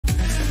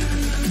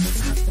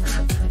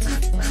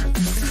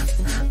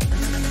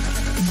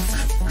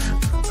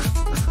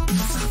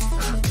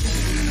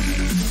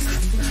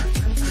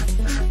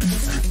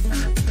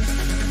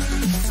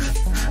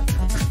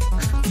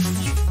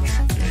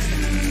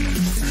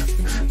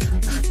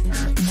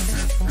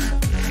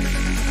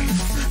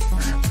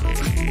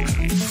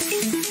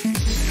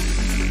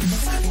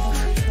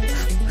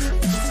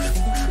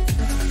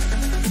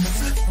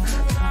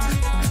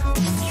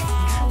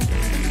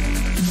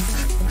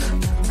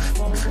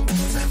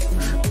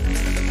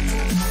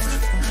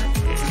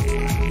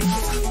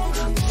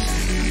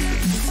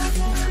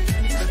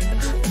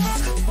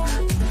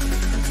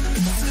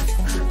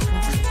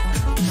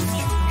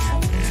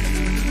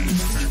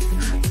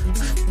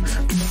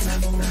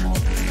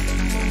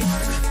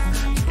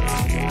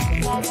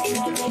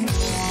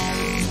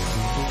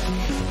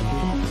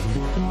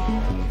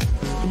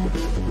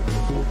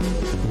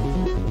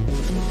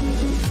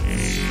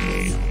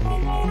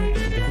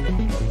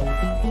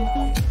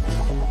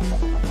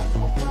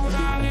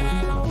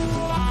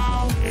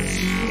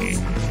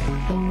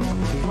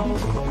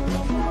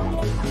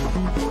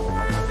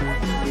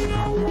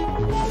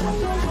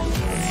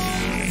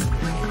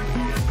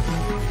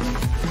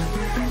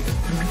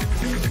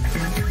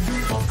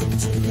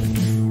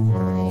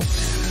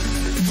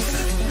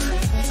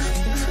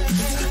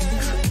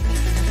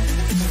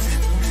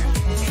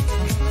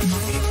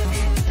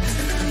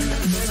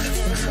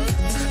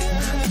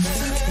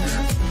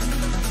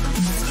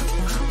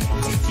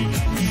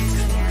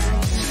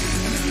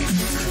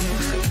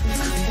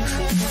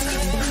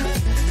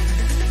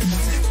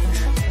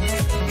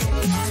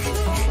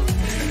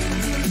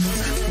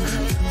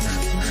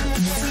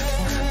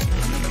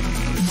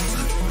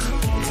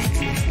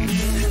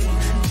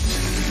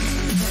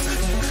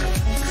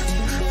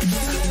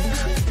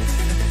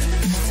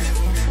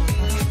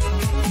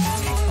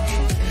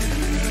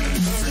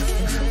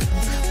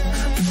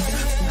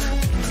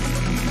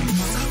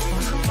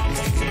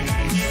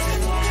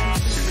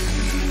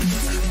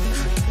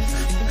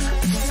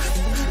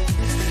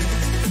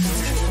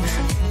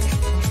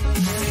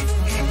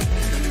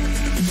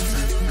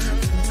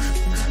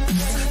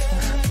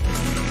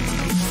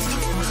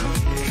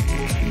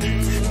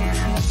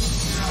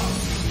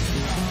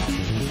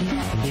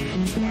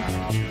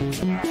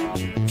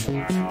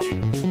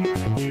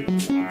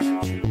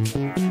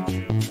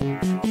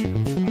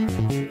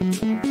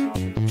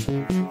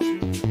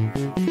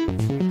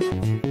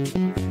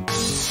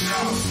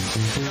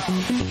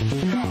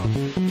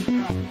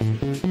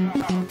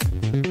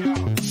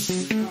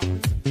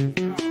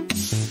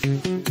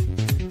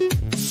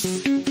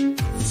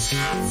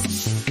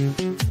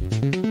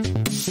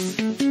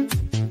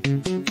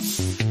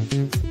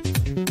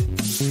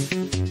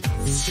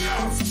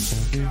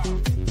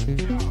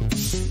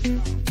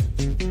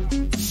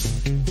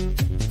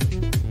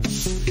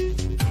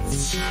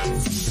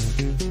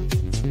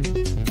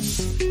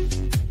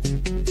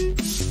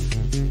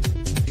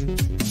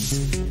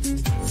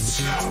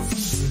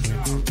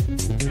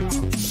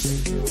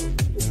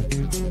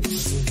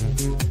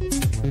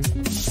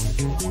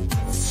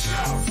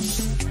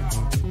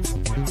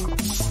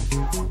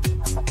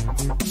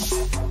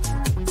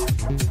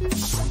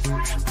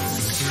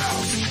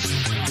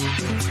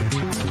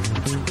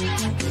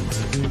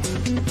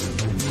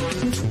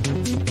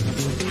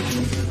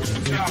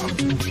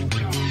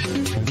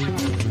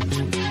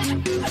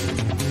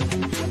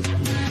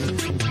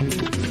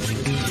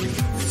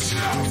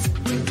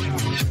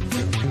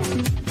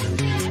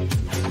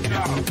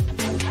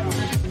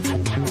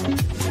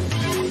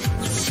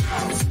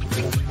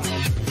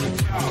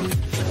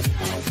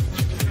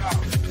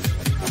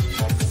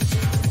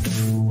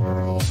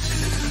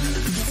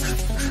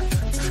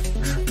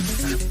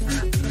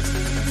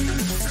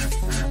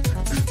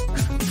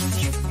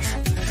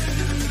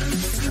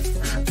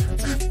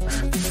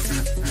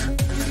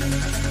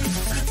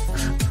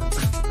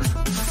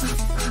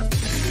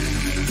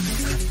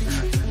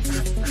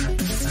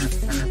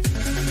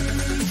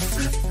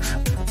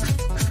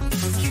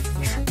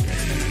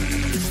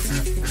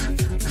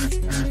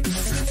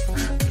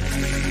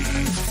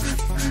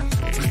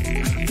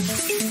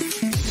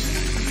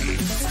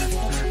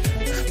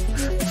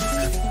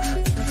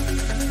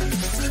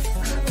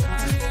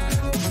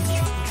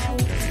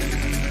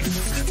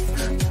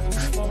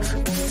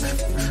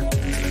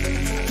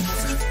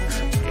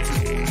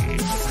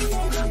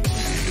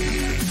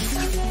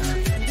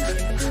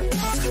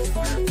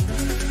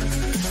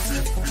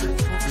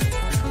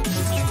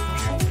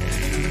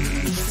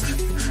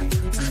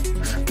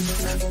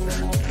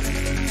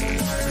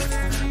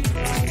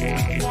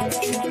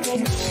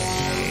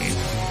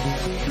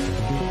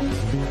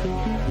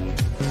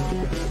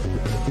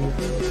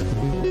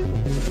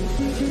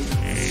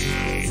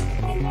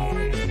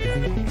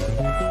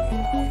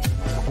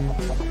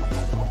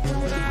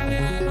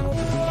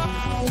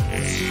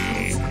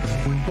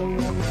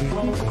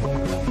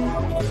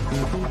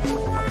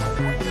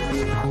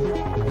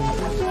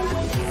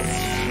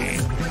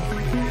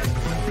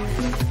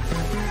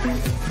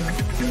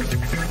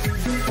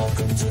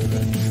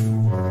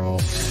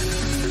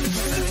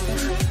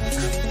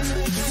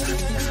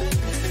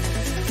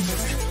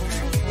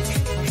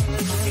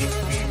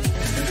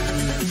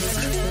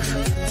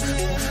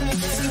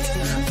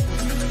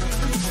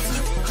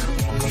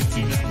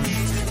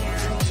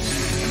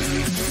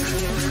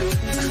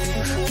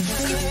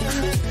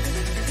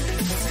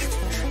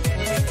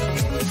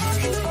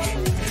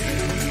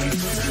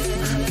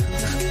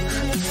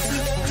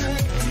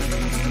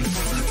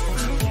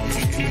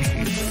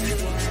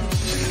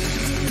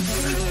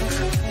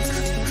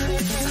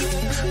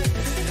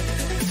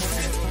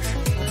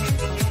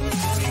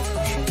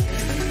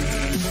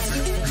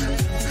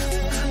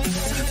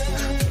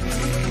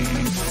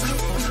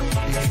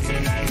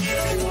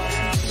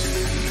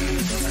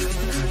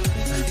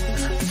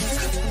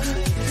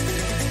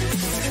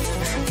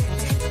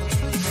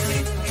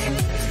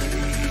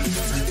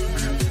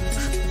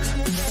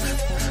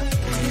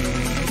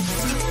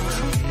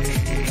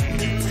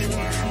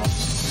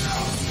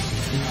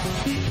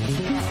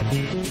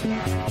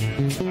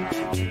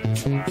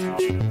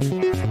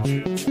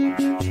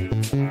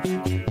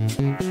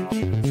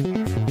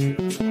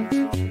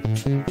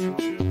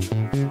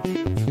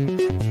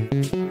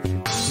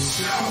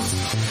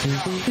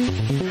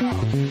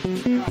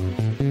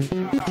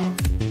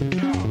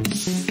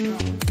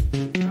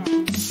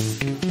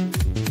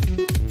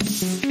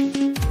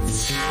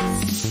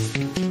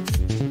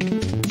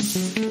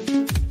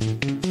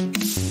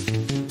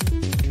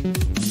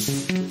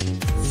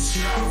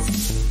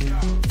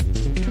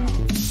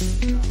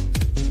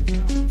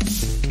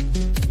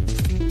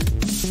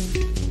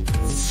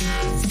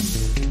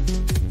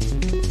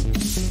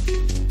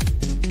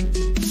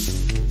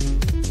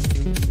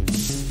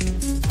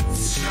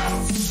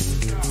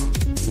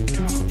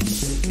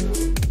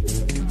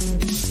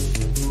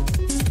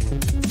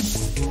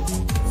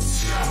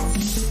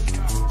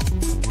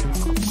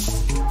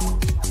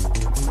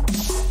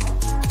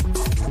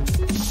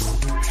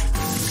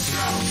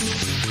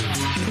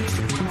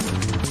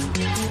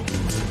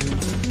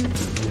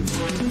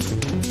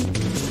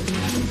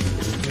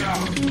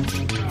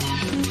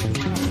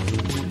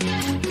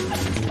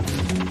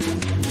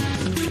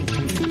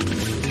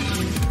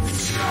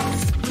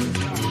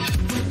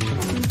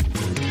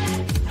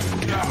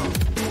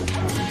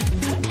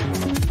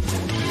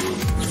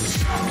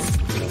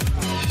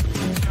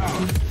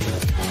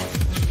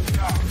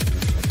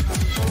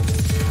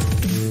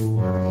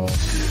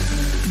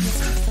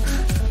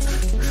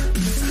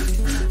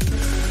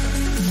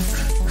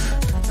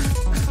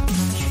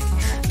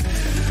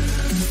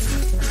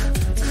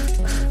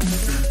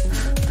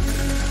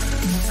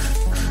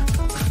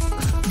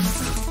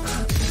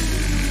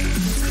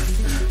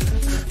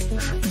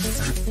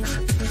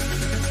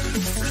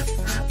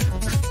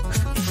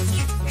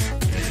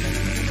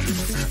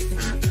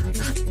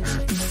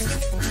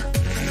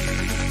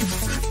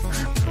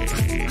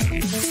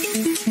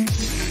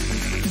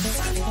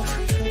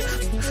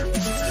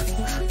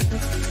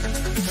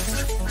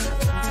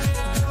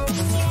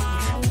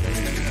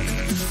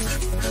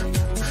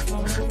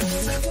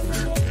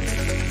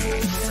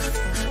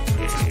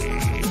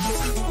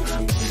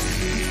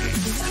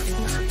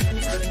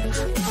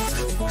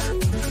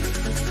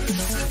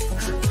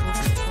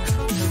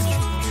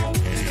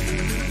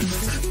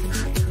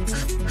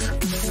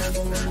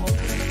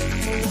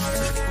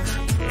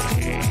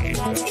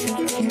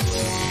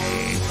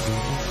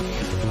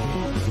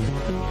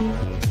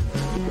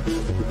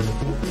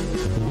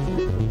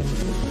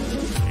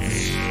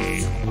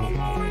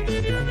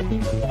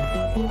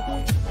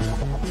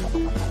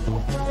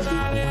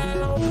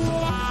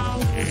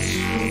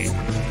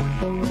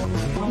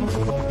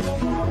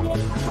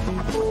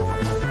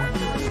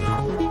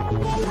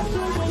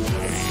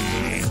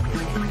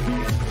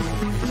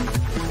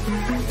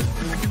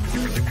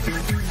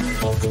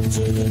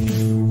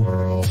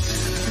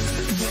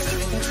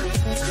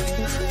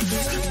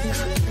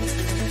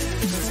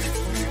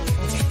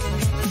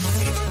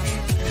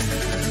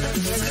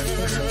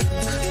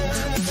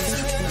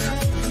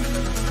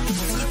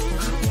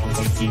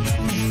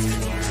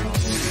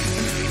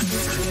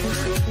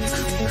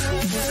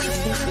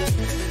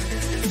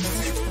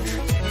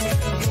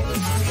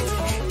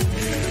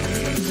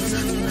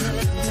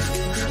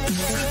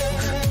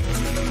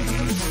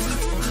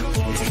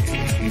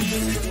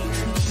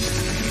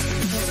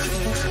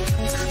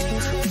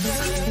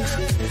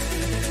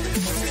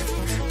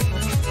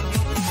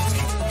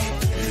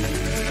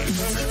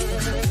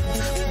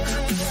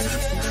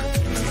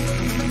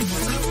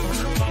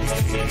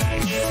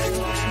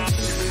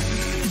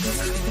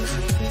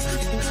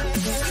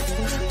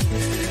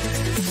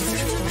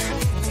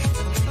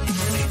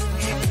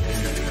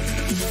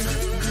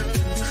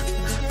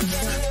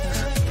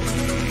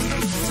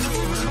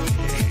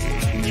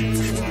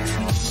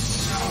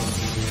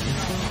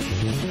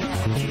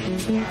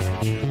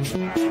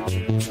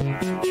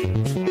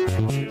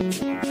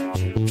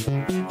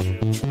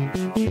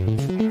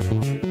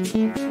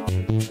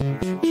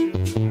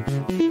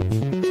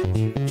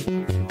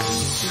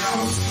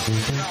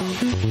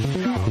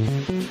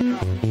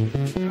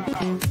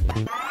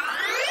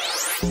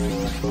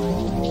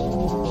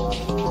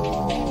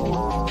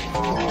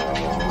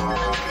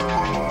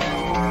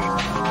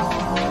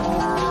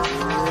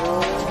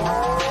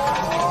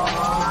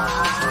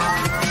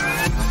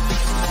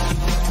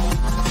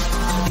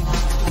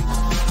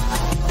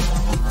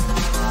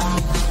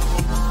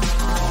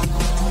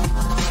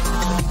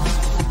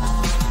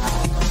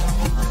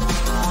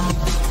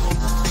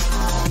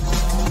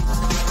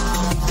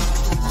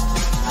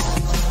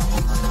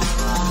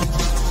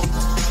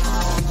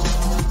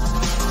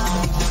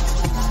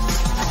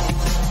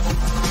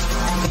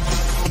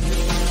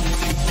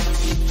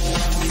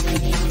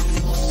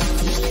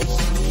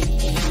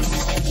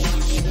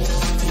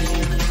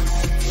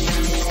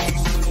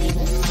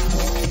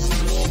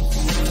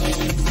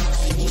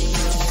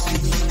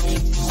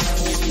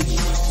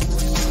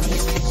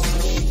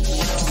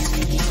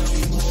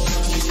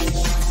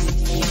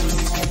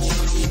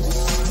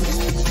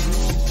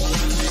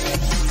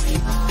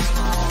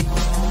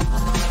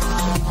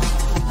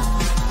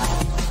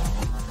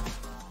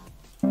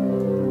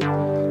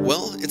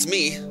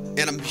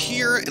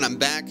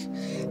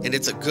And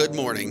it's a good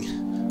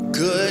morning.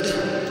 Good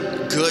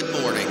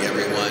morning,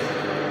 everyone.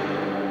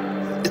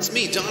 It's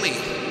me, Donnie.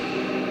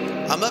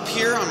 I'm up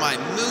here on my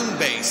moon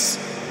base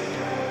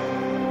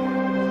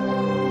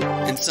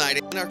inside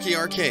Anarchy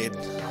Arcade.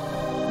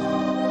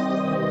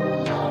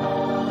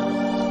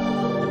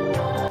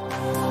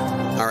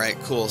 Alright,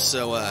 cool.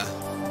 So,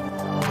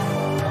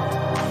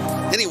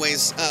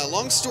 anyways,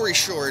 long story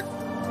short,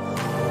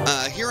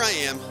 here I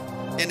am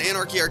in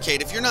Anarchy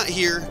Arcade. If you're not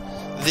here,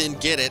 then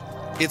get it.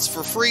 It's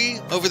for free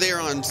over there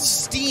on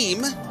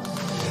Steam,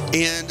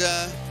 and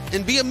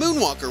be a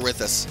moonwalker with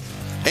us.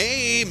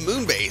 Hey,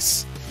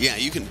 Moonbase. Yeah,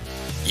 you can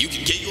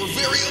get your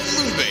very own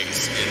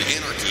Moonbase in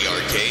Anarchy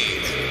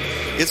Arcade.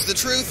 It's the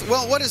truth.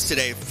 Well, what is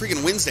today?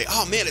 Freaking Wednesday.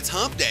 Oh man, it's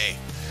Hump Day.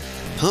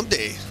 Hump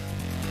Day.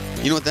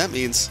 You know what that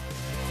means?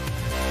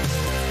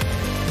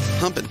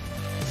 Humping.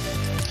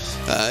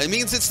 It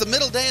means it's the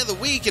middle day of the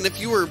week, and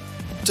if you were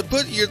to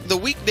put the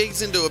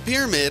weekdays into a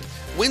pyramid,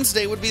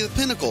 Wednesday would be the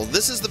pinnacle.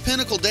 This is the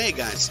pinnacle day,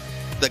 guys.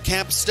 The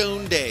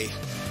capstone day.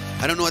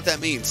 I don't know what that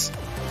means.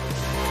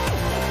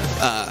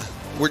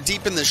 We're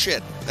deep in the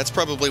shit. That's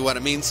probably what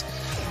it means.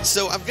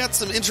 So I've got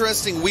some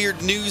interesting,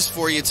 weird news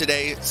for you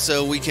today,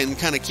 so we can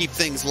kind of keep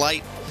things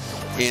light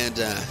and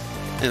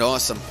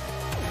awesome.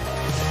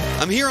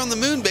 I'm here on the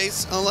moon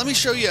base. Let me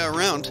show you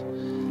around.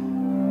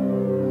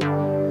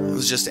 I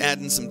was just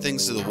adding some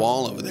things to the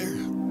wall over there.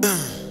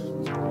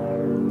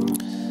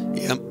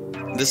 Yep.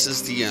 This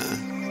is the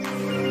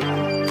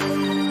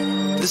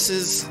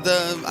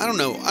I don't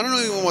know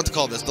even what to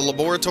call this, the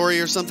laboratory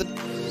or something.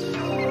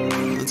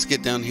 Let's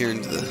get down here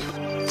into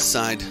the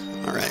side.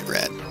 All right,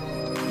 rad.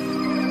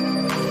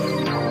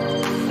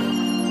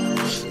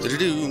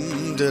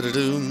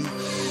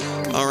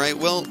 All right,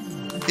 well,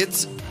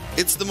 it's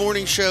the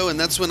morning show, and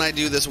that's when I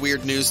do this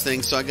weird news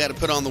thing, so I got to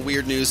put on the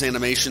weird news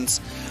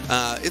animations.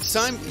 It's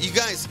time, you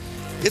guys,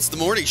 it's the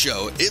morning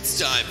show. It's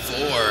time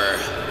for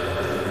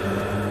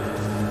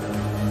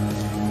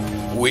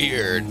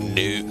Weird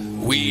News.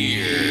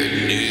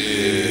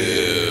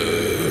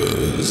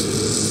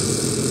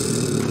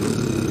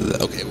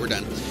 Okay, we're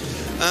done.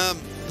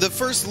 The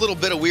first little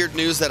bit of weird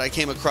news that I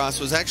came across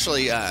was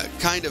actually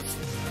kind of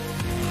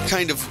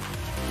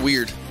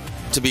weird,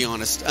 to be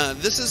honest.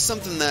 This is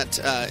something that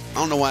I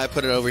don't know why I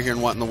put it over here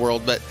and what in the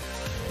world, but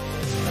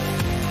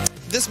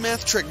this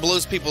math trick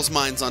blows people's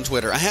minds on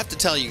Twitter. I have to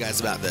tell you guys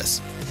about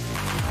this,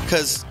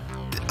 because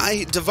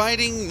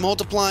dividing,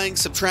 multiplying,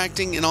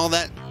 subtracting, and all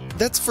that,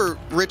 that's for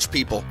rich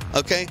people,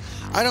 okay?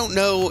 I don't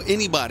know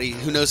anybody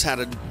who knows how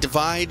to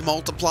divide,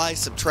 multiply,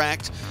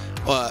 subtract,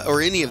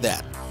 or any of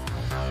that.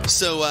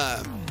 So,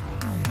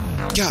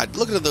 God,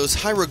 look at those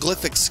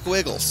hieroglyphic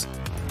squiggles.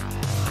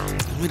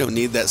 We don't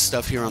need that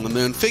stuff here on the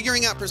moon.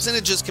 Figuring out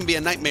percentages can be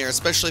a nightmare,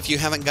 especially if you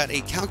haven't got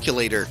a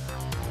calculator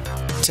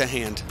to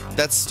hand.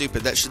 That's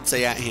stupid. That should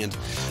say at hand.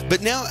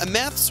 But now a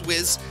maths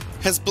whiz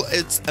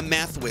it's a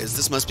math whiz,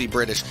 this must be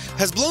British,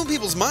 has blown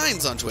people's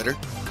minds on Twitter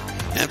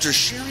after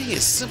sharing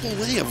a simple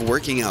way of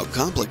working out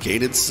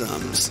complicated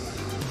sums.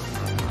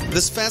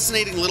 This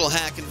fascinating little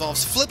hack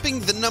involves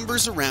flipping the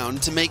numbers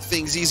around to make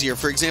things easier.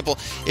 For example,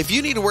 if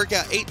you need to work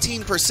out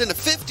 18% of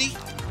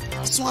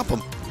 50, swap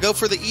them. Go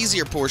for the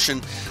easier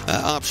portion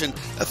option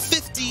of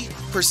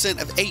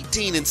 50% of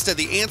 18 instead.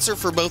 The answer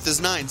for both is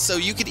 9. So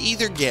you could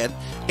either get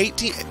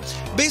 18.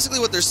 Basically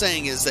what they're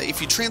saying is that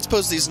if you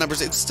transpose these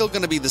numbers, it's still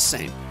going to be the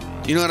same.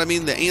 You know what I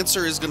mean? The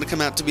answer is going to come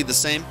out to be the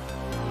same.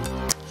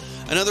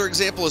 Another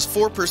example is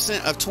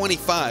 4% of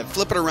 25.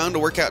 Flip it around to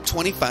work out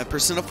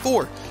 25% of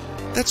 4.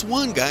 That's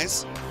 1,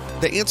 guys.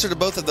 The answer to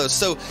both of those.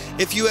 So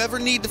if you ever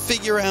need to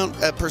figure out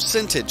a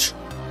percentage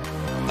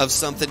of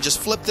something, just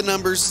flip the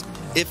numbers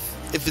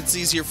if it's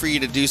easier for you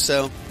to do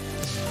so.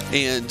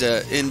 And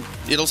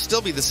it'll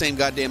still be the same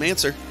goddamn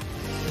answer.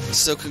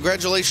 So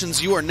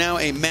congratulations, you are now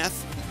a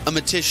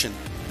mathematician.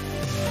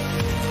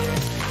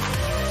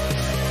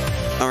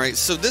 All right,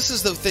 so this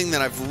is the thing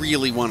that I've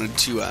really wanted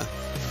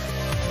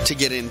to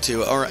get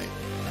into. All right.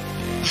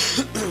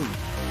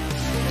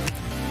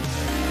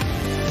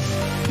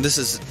 This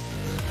is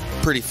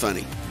pretty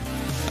funny.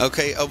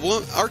 Okay,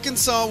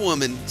 Arkansas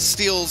woman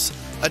steals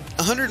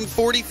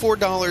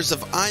 $144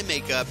 of eye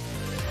makeup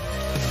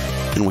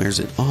and wears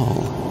it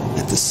all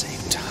at the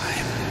same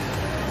time.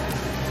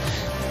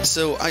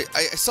 So I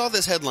saw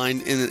this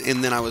headline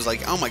and then I was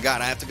like, oh my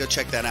God, I have to go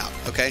check that out,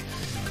 okay?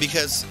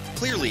 Because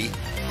clearly,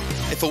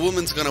 if a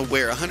woman's going to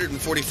wear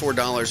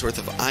 $144 worth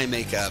of eye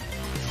makeup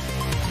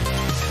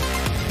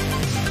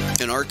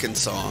in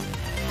Arkansas,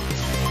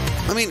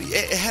 I mean,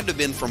 it had to have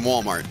been from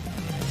Walmart.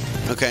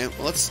 Okay,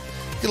 well, let's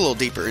get a little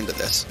deeper into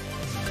this.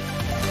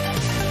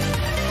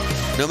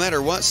 No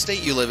matter what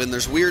state you live in,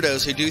 there's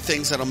weirdos who do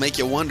things that'll make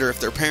you wonder if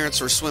their parents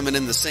were swimming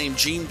in the same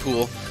gene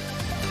pool.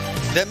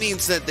 That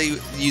means that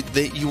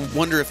you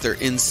wonder if they're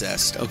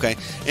incest, okay?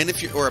 And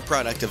if you're, or a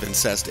product of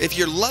incest. If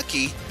you're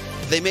lucky,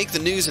 they make the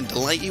news and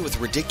delight you with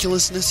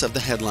ridiculousness of the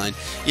headline.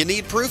 You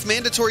need proof?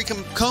 Mandatory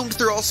combed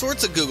through all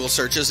sorts of Google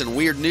searches and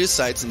weird news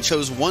sites and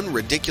chose one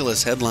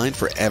ridiculous headline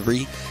for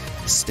every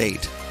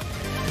state.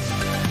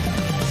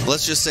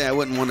 Let's just say I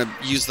wouldn't want to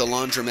use the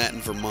laundromat in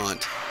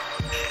Vermont.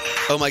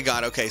 Oh my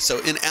God, okay, so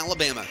in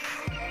Alabama.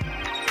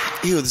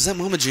 Ew, is that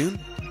Mama June?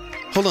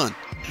 Hold on.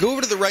 Go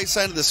over to the right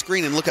side of the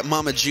screen and look at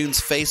Mama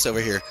June's face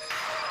over here.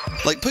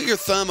 Like, put your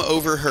thumb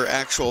over her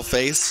actual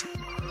face.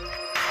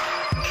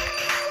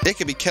 It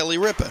could be Kelly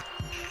Ripa.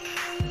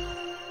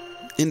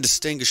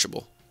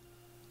 Indistinguishable.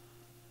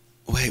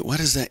 Wait, what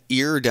is that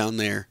ear down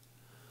there?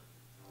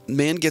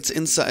 Man gets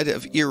inside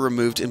of ear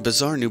removed in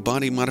bizarre new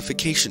body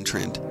modification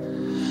trend.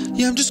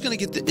 Yeah, I'm just going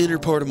to get the inner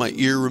part of my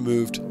ear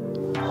removed.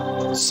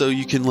 So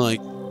you can,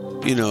 like,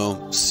 you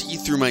know, see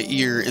through my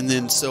ear, and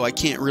then so I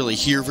can't really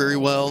hear very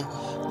well.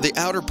 The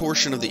outer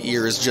portion of the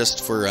ear is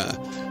just for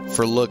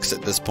looks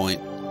at this point.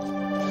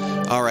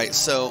 All right,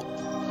 so,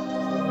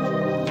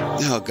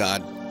 oh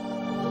God.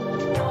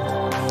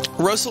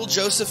 Russell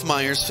Joseph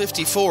Myers,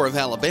 54, of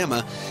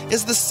Alabama,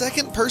 is the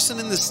second person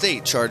in the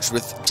state charged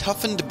with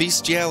toughened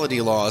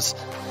bestiality laws.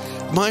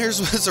 Myers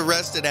was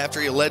arrested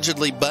after he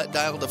allegedly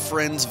butt-dialed a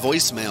friend's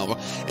voicemail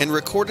and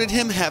recorded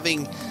him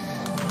having...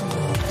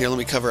 Here, let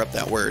me cover up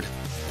that word.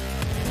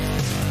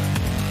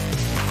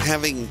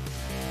 Having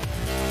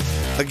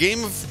a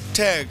game of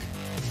tag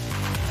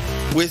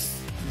with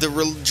the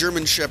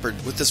German Shepherd,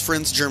 with his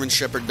friend's German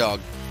Shepherd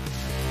dog.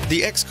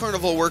 The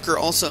ex-carnival worker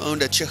also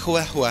owned a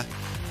Chihuahua,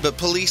 but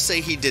police say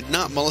he did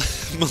not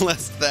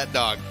molest that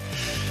dog.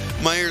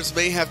 Myers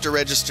may have to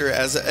register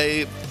as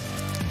a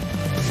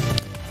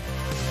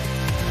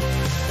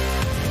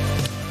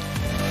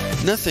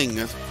nothing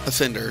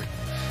offender.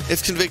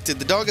 If convicted,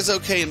 the dog is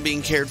okay and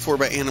being cared for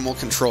by animal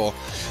control.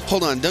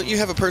 Hold on, don't you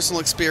have a personal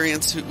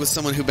experience with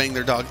someone who banged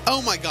their dog?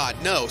 Oh my God,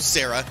 no,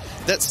 Sarah.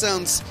 That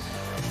sounds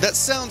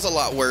a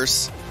lot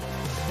worse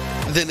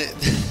than it.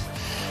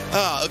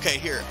 Oh, okay,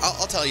 here.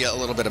 I'll tell you a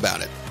little bit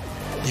about it.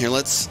 Here,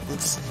 we'll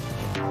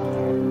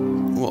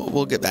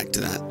get back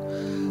to that.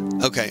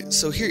 Okay,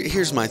 so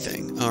here's my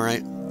thing, all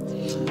right?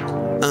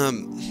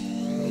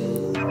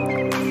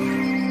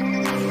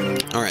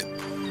 All right.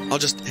 I'll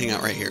just hang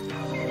out right here.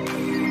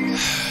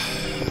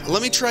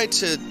 Let me try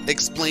to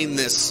explain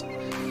this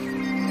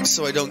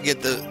so I don't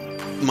get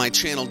my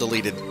channel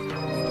deleted.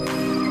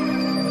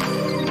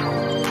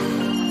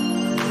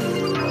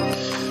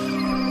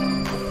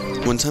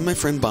 One time my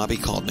friend Bobby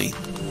called me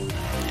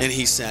and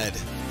he said,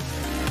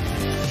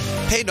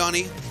 "Hey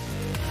Donnie,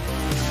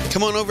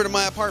 come on over to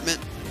my apartment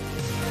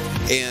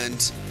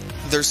and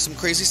there's some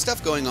crazy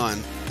stuff going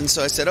on." And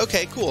so I said,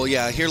 okay, cool,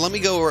 yeah, here, let me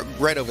go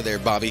right over there,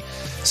 Bobby.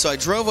 So I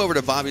drove over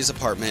to Bobby's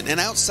apartment, and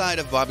outside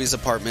of Bobby's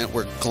apartment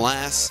were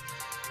glass,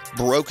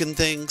 broken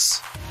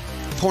things,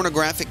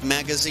 pornographic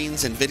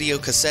magazines and video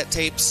cassette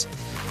tapes,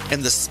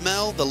 and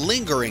the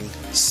lingering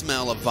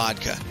smell of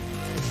vodka.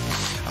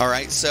 All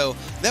right, so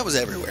that was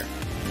everywhere.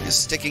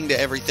 Just sticking to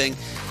everything.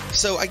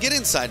 So I get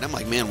inside and I'm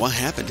like, man, what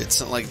happened?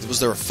 It's like, was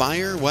there a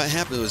fire? What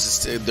happened?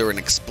 Was there an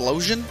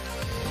explosion?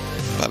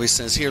 Bobby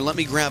says, here, let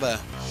me grab a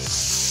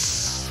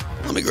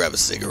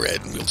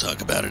cigarette and we'll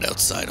talk about it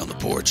outside on the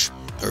porch,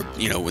 or,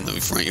 you know, in the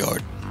front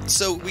yard.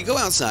 So we go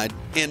outside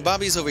and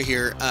Bobby's over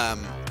here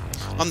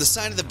on the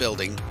side of the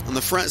building, on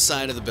the front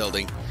side of the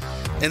building.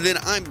 And then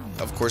I'm,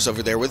 of course,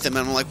 over there with him,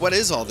 and I'm like, what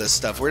is all this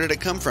stuff? Where did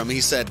it come from? He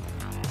said,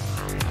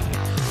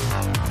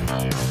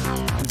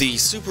 the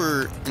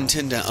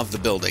superintendent of the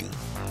building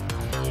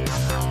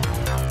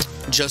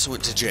just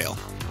went to jail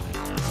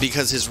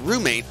because his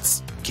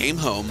roommates came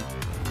home,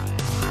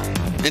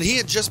 and he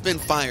had just been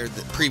fired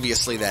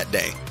previously that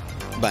day,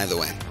 by the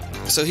way.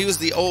 So he was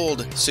the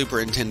old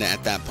superintendent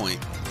at that point.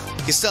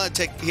 He still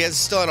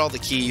had all the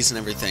keys and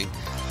everything.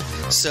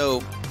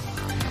 So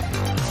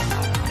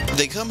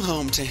they come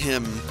home to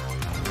him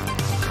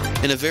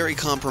in a very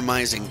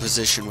compromising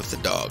position with the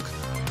dog.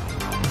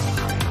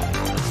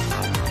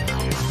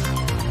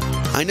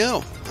 I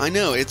know.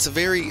 It's a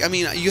very, I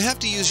mean, you have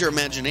to use your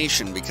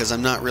imagination because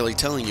I'm not really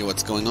telling you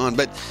what's going on.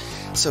 But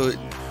so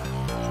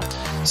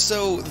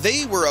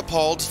they were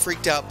appalled,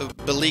 freaked out,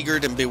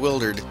 beleaguered, and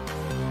bewildered,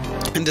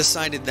 and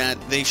decided that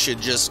they should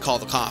just call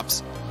the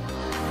cops.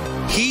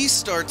 He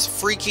starts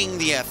freaking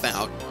the F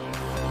out,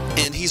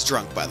 and he's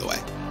drunk, by the way.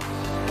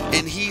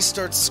 And he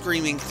starts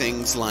screaming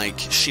things like,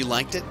 she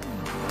liked it,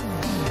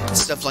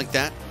 stuff like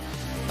that.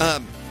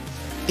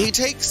 He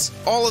takes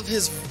all of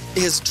his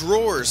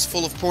drawers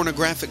full of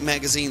pornographic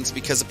magazines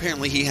because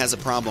apparently he has a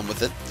problem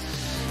with it.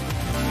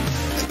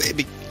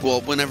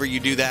 Well, whenever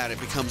you do that, it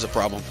becomes a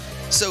problem.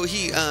 So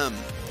he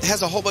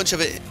has a whole bunch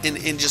of it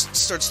and just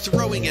starts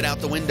throwing it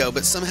out the window,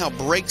 but somehow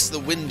breaks the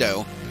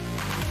window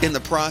in the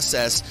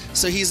process.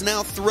 So he's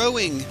now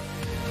throwing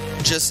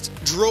just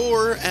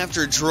drawer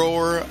after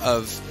drawer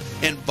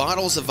and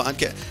bottles of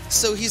vodka.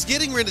 So he's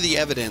getting rid of the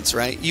evidence,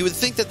 right? You would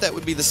think that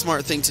would be the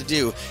smart thing to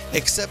do,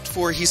 except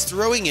for he's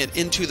throwing it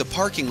into the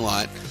parking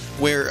lot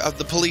where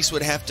the police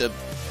would have to,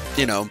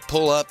 you know,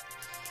 pull up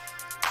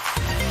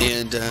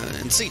and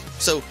see.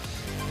 So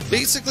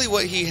basically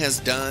what he has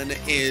done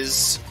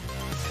is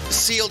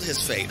sealed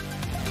his fate.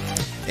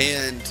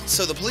 And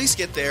so the police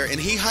get there, and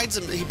he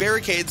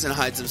barricades and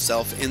hides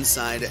himself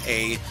inside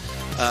a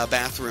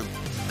bathroom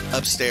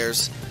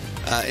upstairs.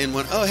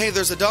 Oh, hey,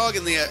 there's a dog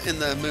in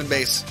the moon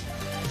base.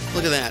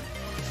 Look at that.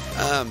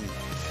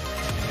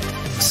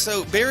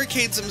 So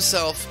barricades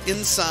himself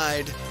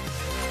inside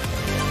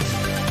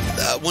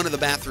one of the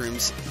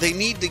bathrooms.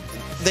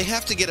 They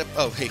have to get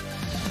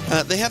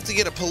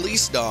a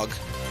police dog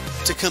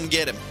to come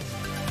get him.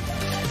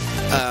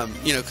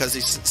 You know, because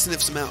he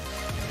sniffs him out.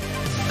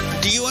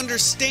 Do you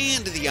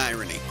understand the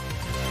irony?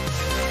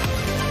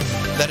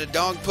 That a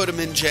dog put him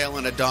in jail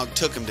and a dog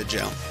took him to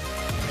jail.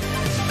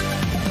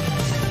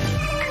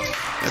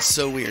 That's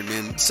so weird,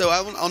 man. So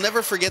I'll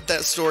never forget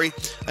that story.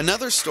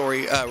 Another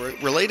story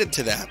related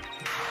to that.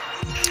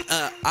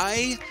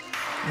 I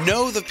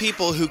know the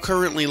people who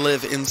currently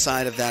live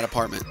inside of that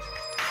apartment.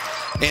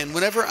 And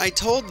whenever I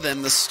told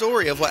them the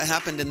story of what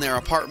happened in their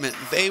apartment,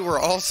 they were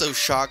also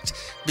shocked,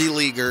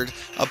 beleaguered,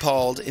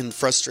 appalled, and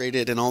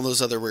frustrated, and all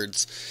those other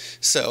words.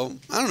 So,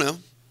 I don't know.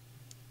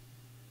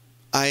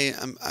 I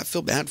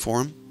feel bad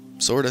for them,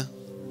 sort of.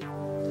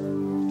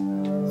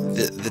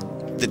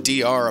 The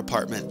DR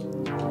apartment.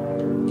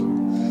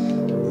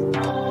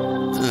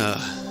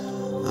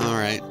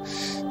 Alright.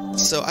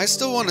 So I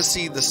still want to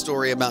see the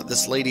story about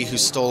this lady who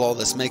stole all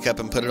this makeup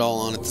and put it all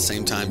on at the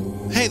same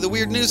time. Hey, the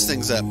weird news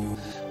thing's up.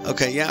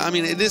 Okay, yeah, I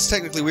mean, it is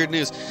technically weird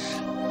news.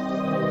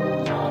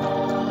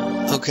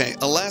 Okay,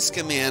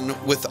 Alaska man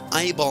with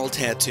eyeball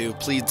tattoo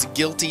pleads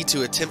guilty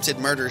to attempted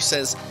murder,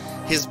 says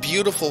his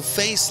beautiful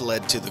face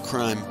led to the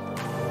crime.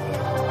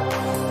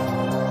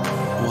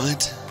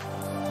 What?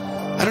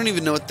 I don't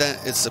even know what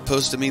that is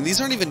supposed to mean. These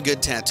aren't even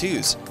good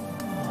tattoos.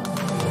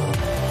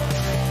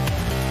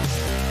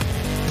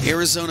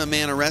 Arizona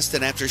man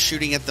arrested after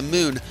shooting at the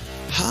moon,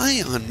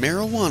 high on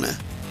marijuana.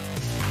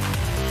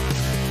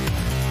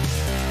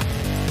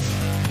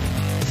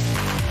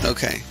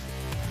 Okay.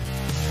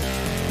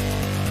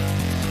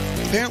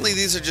 Apparently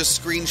these are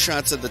just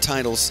screenshots of the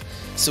titles,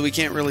 so we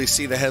can't really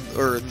see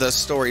the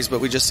stories,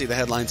 but we just see the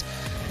headlines.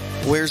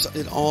 Wears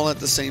it all at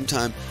the same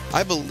time.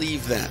 I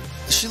believe that.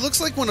 She looks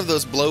like one of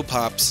those blow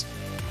pops.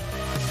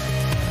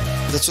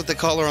 That's what they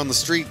call her on the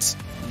streets.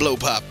 Blow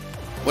pop.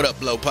 What up,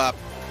 blow pop?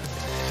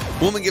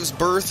 Woman gives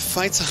birth,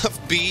 fights off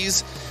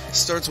bees,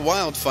 starts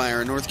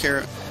wildfire in North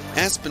Carolina.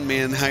 Aspen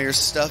man hires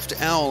stuffed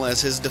owl as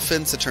his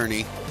defense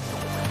attorney.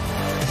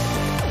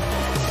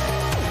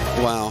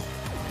 Wow.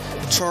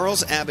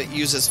 Charles Abbott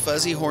uses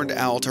fuzzy horned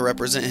owl to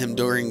represent him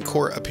during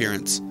court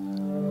appearance.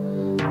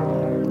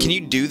 Can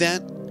you do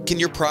that? Can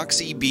your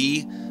proxy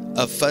be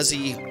a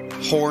fuzzy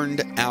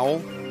horned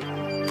owl?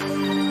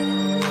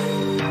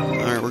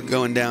 Alright, we're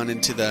going down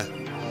into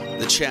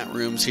the chat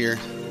rooms here.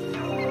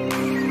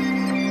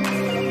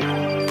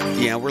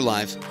 Yeah, we're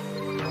live.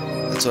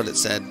 That's what it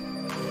said.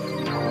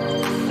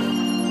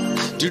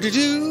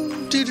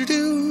 Do-do-do,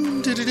 do-do-do.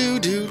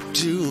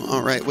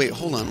 All right, wait,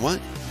 hold on. What?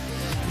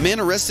 Man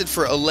arrested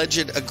for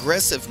alleged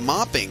aggressive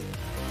mopping.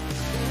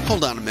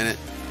 Hold on a minute.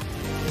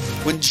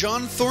 When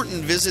John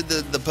Thornton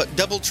visited the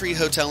Doubletree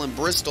Hotel in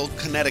Bristol,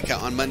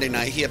 Connecticut on Monday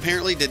night, he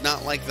apparently did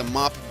not like the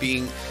mop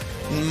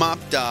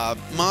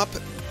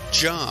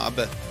job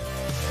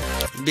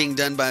being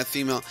done by a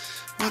female.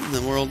 What in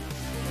the world?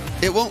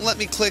 It won't let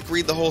me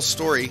read the whole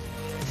story.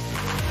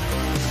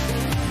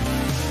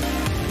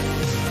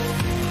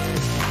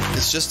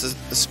 It's just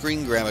a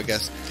screen grab, I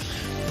guess.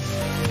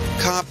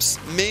 Cops,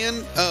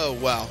 man. Oh,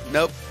 wow.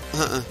 Nope.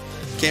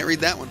 Can't read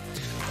that one.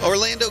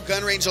 Orlando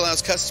gun range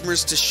allows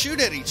customers to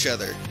shoot at each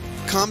other.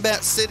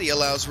 Combat City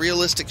allows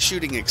realistic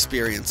shooting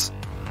experience.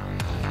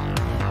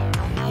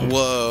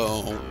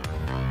 Whoa.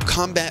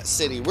 Combat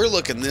City. We're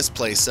looking this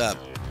place up.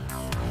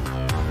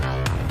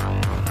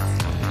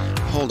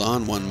 Hold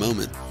on one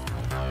moment.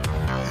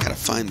 I gotta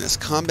find this.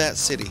 Combat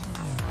City.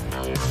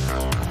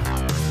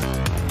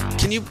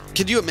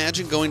 Could you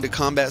imagine going to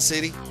Combat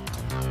City?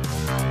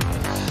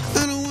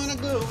 I don't want to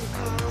go to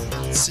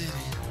Combat City.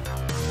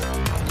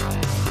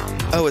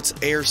 Oh, it's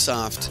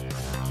Airsoft.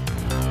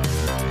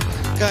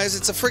 Guys,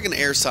 it's a friggin'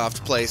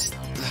 Airsoft place.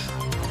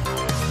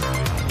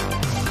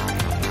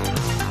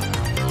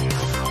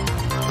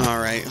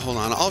 Alright, hold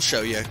on. I'll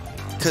show you.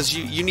 Because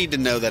you need to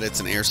know that it's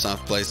an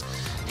Airsoft place.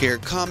 Here,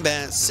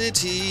 Combat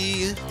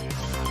City.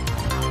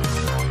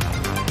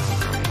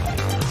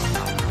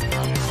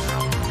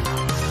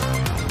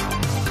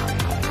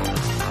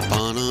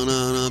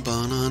 Banana,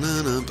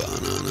 banana,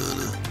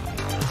 banana.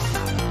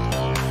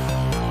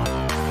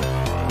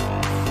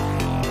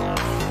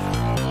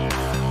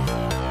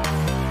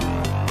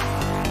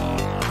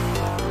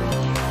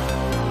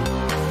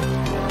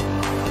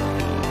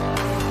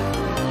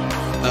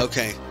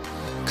 Okay.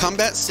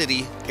 Combat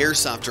City,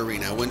 Airsoft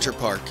Arena, Winter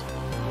Park.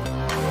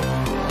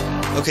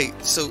 Okay,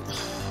 so...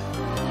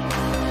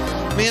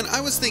 Man,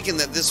 I was thinking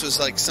that this was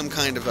like some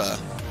kind of a...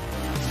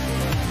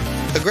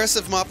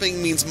 Aggressive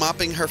mopping means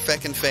mopping her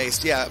feckin'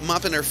 face. Yeah,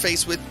 mopping her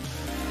face with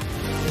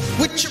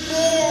your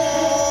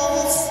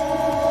balls!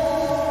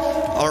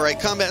 Alright,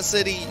 Combat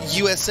City,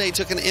 USA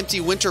took an empty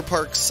Winter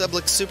Park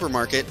Publix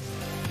supermarket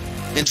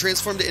and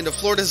transformed it into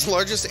Florida's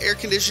largest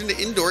air-conditioned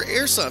indoor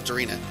airsoft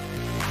arena.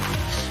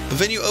 The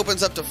venue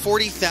opens up to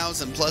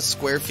 40,000 plus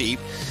square feet,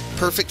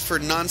 perfect for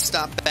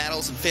non-stop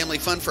battles and family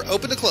fun for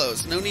open to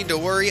close. No need to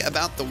worry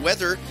about the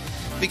weather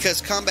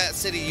because Combat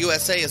City,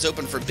 USA is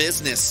open for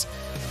business.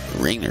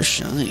 Rain or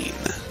shine.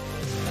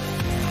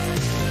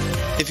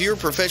 If you're a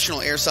professional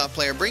airsoft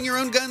player, bring your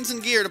own guns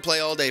and gear to play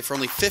all day for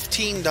only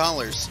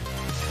 $15.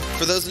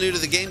 For those new to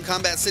the game,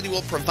 Combat City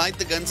will provide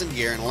the guns and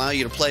gear and allow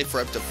you to play for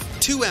up to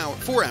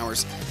 4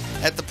 hours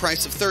at the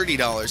price of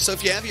 $30. So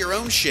if you have your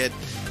own shit,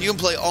 you can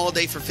play all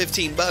day for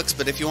 $15,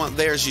 but if you want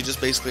theirs, you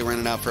just basically rent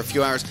it out for a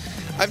few hours.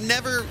 I've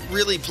never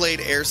really played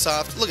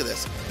airsoft. Look at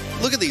this.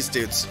 Look at these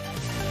dudes.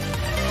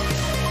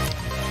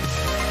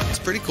 It's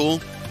pretty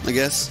cool, I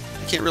guess.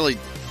 You can't really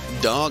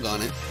dog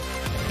on it.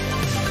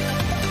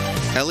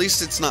 At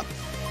least it's not,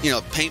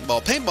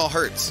 paintball. Paintball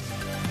hurts.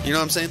 You know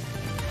what I'm saying?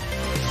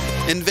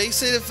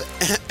 Invasive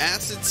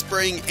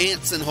acid-spraying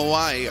ants in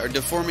Hawaii are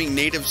deforming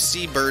native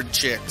seabird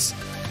chicks.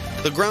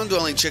 The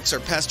ground-dwelling chicks are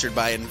pestered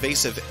by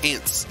invasive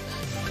ants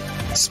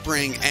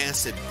spraying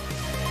acid,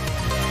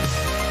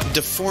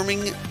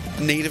 deforming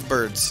native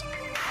birds.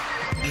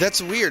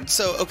 That's weird.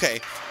 So, okay,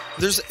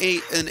 there's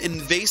an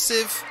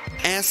invasive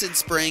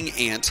acid-spraying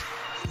ant,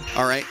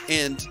 all right,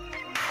 and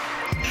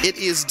it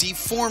is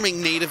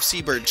deforming native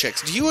seabird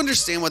chicks. Do you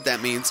understand what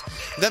that means?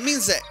 That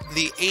means that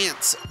the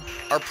ants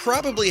are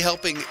probably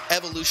helping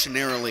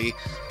evolutionarily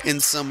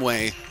in some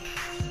way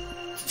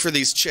for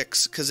these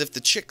chicks, because if the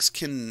chicks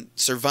can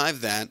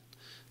survive that,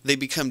 they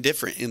become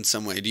different in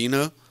some way. Do you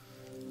know?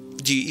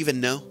 Do you even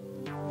know?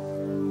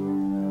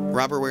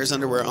 Robber wears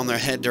underwear on their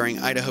head during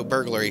Idaho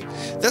burglary.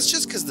 That's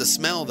just because the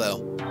smell,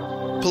 though.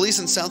 Police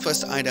in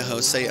southwest Idaho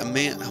say a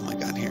man... Oh my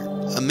god, here.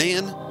 A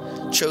man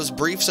chose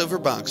briefs over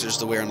boxers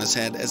to wear on his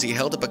head as he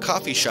held up a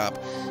coffee shop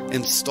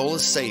and stole a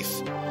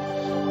safe.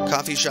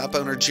 Coffee shop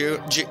owner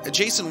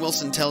Jason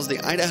Wilson tells the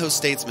Idaho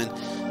Statesman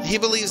he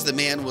believes the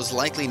man was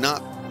likely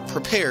not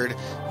prepared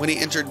when he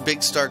entered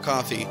Big Star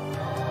Coffee.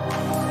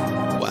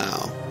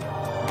 Wow.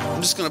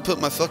 I'm just gonna put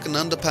my fucking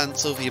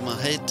underpants over my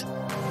head.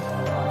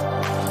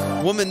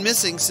 Woman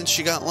missing since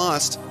she got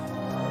lost.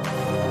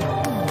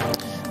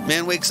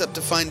 Man wakes up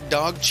to find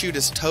dog chewed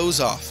his toes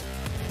off.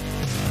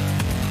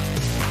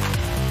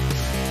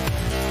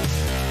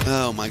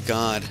 Oh my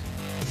god.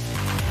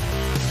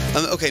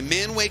 Okay,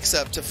 man wakes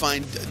up to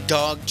find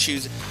dog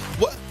chews.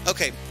 What?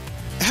 Okay,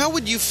 how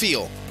would you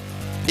feel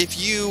if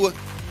you...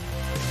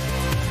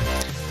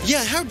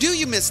 Yeah, how do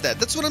you miss that?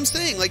 That's what I'm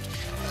saying. Like,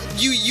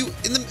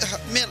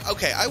 man,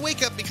 okay, I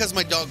wake up because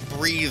my dog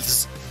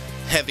breathes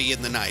heavy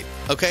in the night,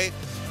 okay?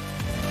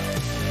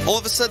 All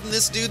of a sudden,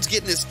 this dude's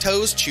getting his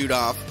toes chewed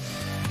off.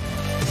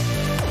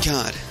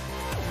 God.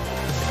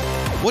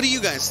 What do you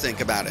guys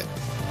think about it?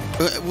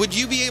 Would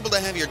you be able to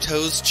have your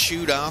toes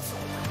chewed off?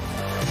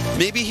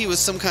 Maybe he was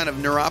some kind of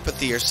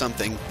neuropathy or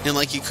something, and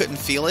like you couldn't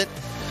feel it.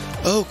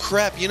 Oh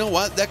crap, you know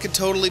what? That could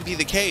totally be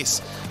the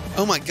case.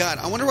 Oh my god,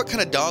 I wonder what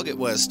kind of dog it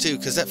was too,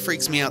 because that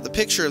freaks me out. The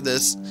picture of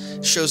this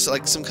shows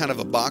like some kind of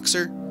a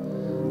boxer.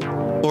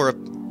 Or a...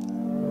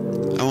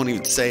 I won't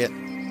even say it.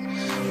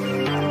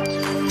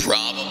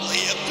 Probably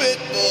a pit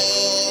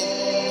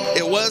bull.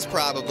 It was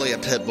probably a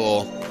pit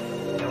bull.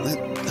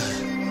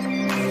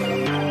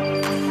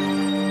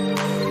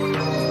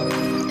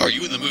 Are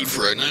you in the mood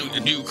for a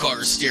new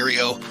car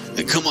stereo?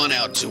 Then come on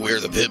out to where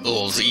the pit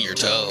bulls eat your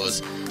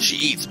toes. She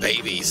eats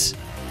babies.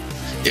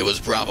 It was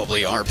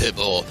probably our pit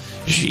bull.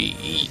 She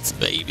eats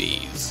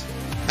babies.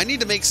 I need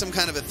to make some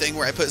kind of a thing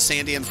where I put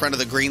Sandy in front of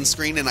the green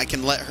screen and I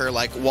can let her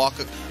like walk.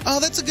 Oh,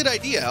 that's a good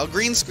idea. I'll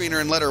green screen her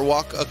and let her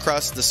walk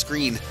across the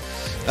screen.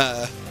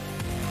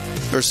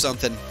 Or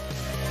something.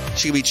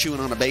 She could be chewing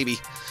on a baby.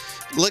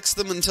 Licks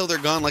them until they're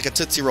gone like a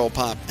Tootsie Roll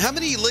Pop. How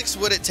many licks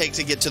would it take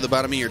to get to the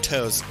bottom of your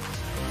toes?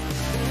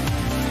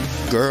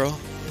 Girl,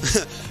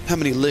 how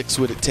many licks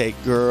would it take,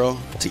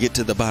 girl, to get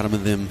to the bottom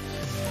of them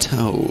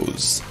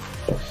toes?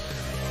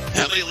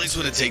 How many licks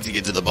would it take to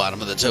get to the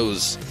bottom of the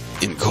toes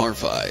in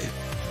Car-Fi?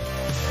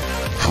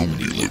 How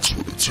many licks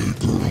would it take,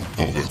 girl?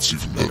 Oh, that's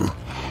even better.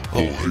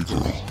 Oh, hey,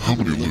 girl, how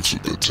many licks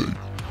would that take?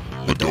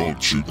 My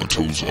dog chewed my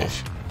toes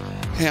off.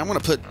 Hey, I'm going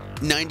to put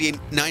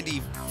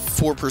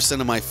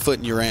 94% of my foot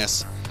in your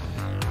ass,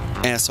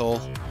 asshole.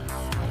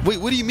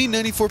 Wait, what do you mean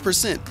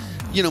 94%?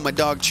 You know, my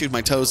dog chewed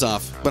my toes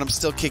off, but I'm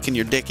still kicking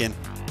your dick in.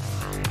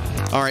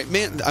 All right,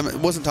 man, I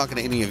wasn't talking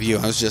to any of you.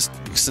 I was just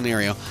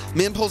scenario.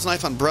 Man pulls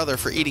knife on brother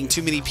for eating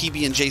too many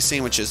PB&J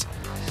sandwiches.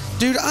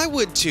 Dude, I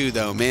would too,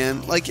 though,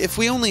 man. Like, if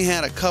we only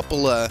had a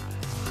couple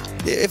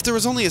if there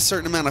was only a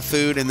certain amount of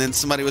food and then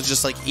somebody was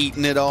just, like,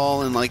 eating it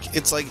all and, like,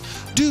 it's like,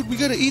 dude, we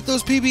gotta eat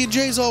those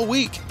PB&Js all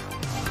week.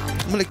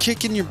 I'm gonna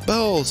kick in your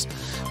balls.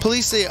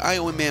 Police say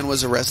Iowa man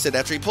was arrested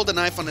after he pulled a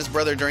knife on his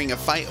brother during a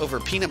fight over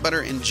peanut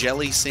butter and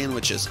jelly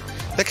sandwiches.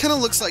 That kind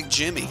of looks like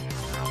Jimmy.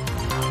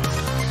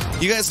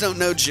 You guys don't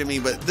know Jimmy,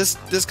 but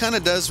this kind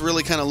of does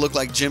really kind of look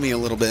like Jimmy a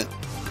little bit.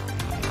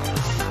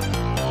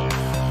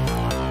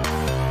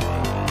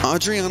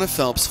 Adriana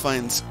Phelps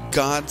finds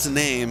God's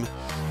name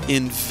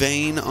in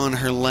vain on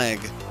her leg.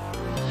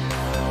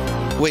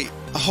 Wait,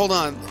 hold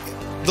on.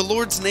 The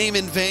Lord's name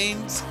in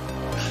vain?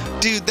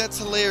 Dude, that's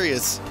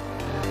hilarious.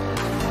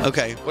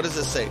 Okay, what does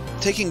this say?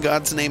 Taking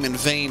God's name in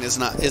vain is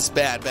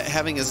bad, but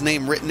having his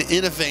name written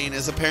in a vein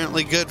is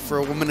apparently good for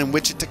a woman in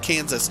Wichita,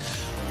 Kansas.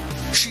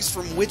 She's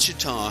from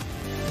Wichita.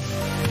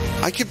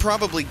 I could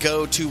probably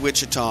go to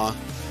Wichita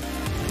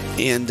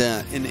and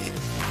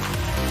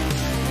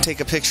take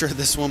a picture of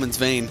this woman's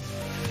vein.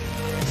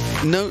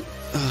 No,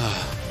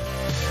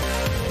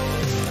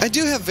 I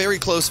do have very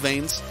close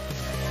veins.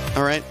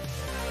 All right.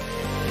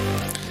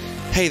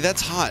 Hey,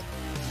 that's hot.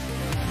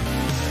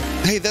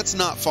 Hey, that's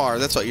not far.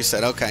 That's what you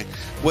said. Okay.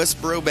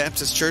 Westboro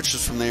Baptist Church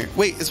is from there.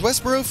 Wait, is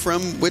Westboro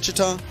from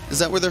Wichita? Is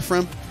that where they're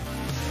from?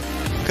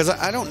 Because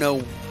I don't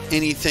know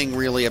anything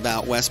really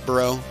about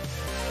Westboro.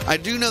 I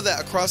do know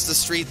that across the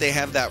street they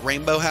have that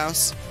Rainbow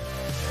House.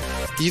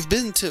 You've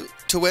been to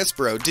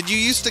Westboro. Did you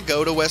used to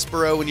go to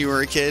Westboro when you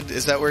were a kid?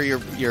 Is that where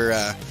your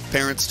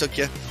parents took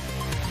you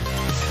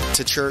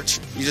to church?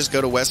 You just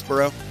go to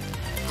Westboro?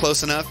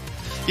 Close enough?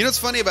 You know what's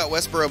funny about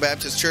Westboro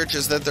Baptist Church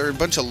is that they're a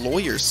bunch of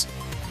lawyers.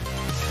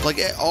 Like,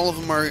 all of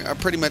them are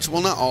pretty much,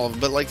 well, not all of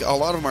them, but like a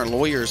lot of them are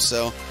lawyers,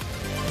 so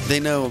they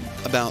know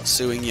about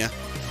suing you.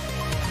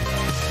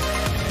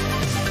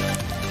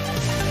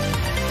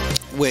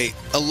 Wait,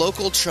 a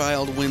local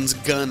child wins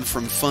gun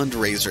from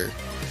fundraiser.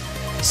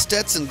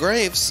 Stetson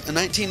Graves, a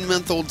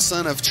 19-month-old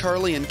son of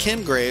Charlie and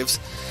Ken Graves,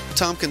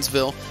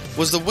 Tompkinsville,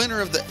 was the winner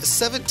of the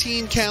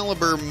 17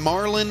 caliber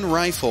Marlin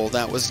rifle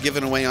that was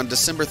given away on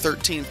December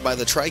 13th by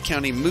the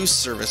Tri-County Moose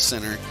Service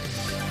Center.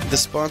 The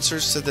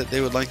sponsors said that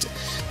they would like to...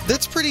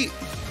 That's pretty...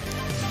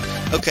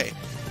 Okay.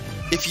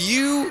 If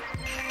you...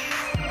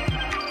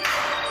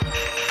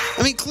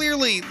 I mean,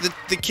 clearly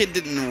the kid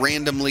didn't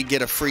randomly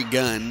get a free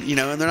gun, you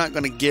know, and they're not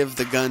going to give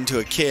the gun to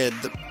a kid,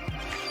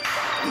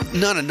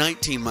 not a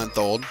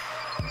 19-month-old.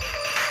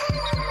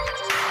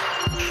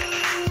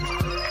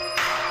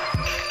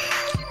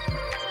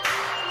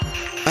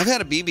 I've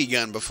had a BB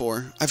gun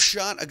before. I've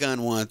shot a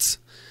gun once,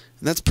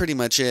 and that's pretty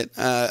much it.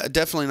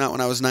 Definitely not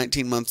when I was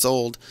 19 months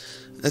old.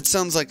 That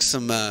sounds like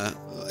some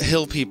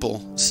hill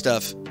people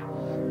stuff.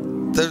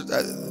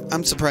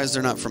 I'm surprised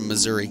they're not from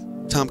Missouri.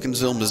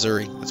 Tompkinsville,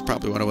 Missouri. That's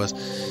probably what it was.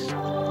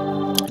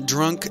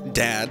 Drunk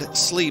dad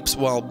sleeps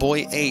while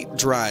boy 8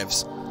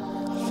 drives.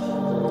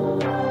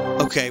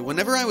 Okay,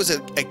 whenever I was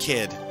a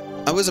kid,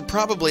 I was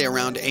probably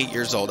around 8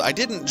 years old. I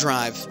didn't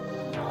drive,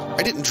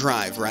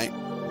 right?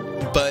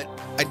 But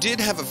I did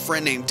have a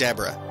friend named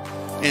Deborah.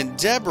 And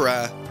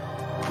Deborah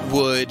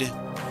would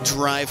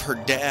drive her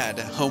dad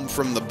home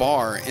from the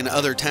bar in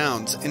other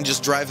towns and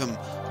just drive him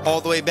all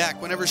the way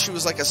back whenever she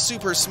was like a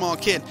super small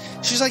kid.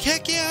 She's like,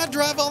 heck yeah, I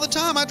drive all the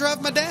time. I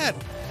drive my dad.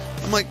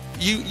 I'm like,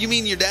 you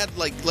mean your dad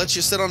like lets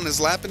you sit on his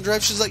lap and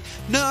drive? She's like,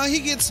 no, he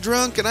gets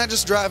drunk and I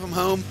just drive him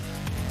home.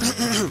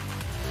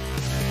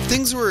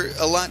 Things were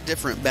a lot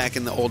different back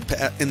in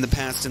the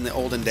past, in the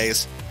olden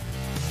days.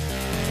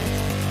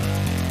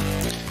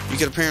 You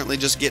could apparently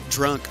just get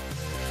drunk.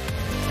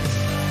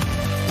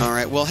 All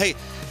right, well, hey,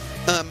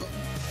 I'm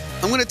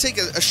going to take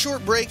a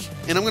short break,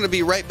 and I'm going to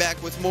be right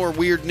back with more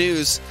weird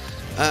news.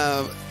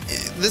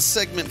 This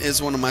segment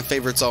is one of my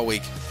favorites all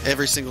week,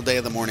 every single day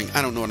of the morning.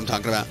 I don't know what I'm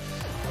talking about.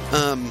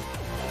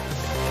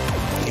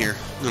 Here,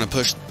 I'm going to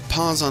push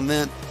pause on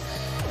that,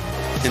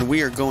 and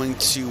we are going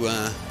to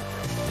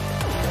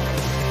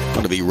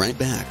be right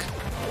back.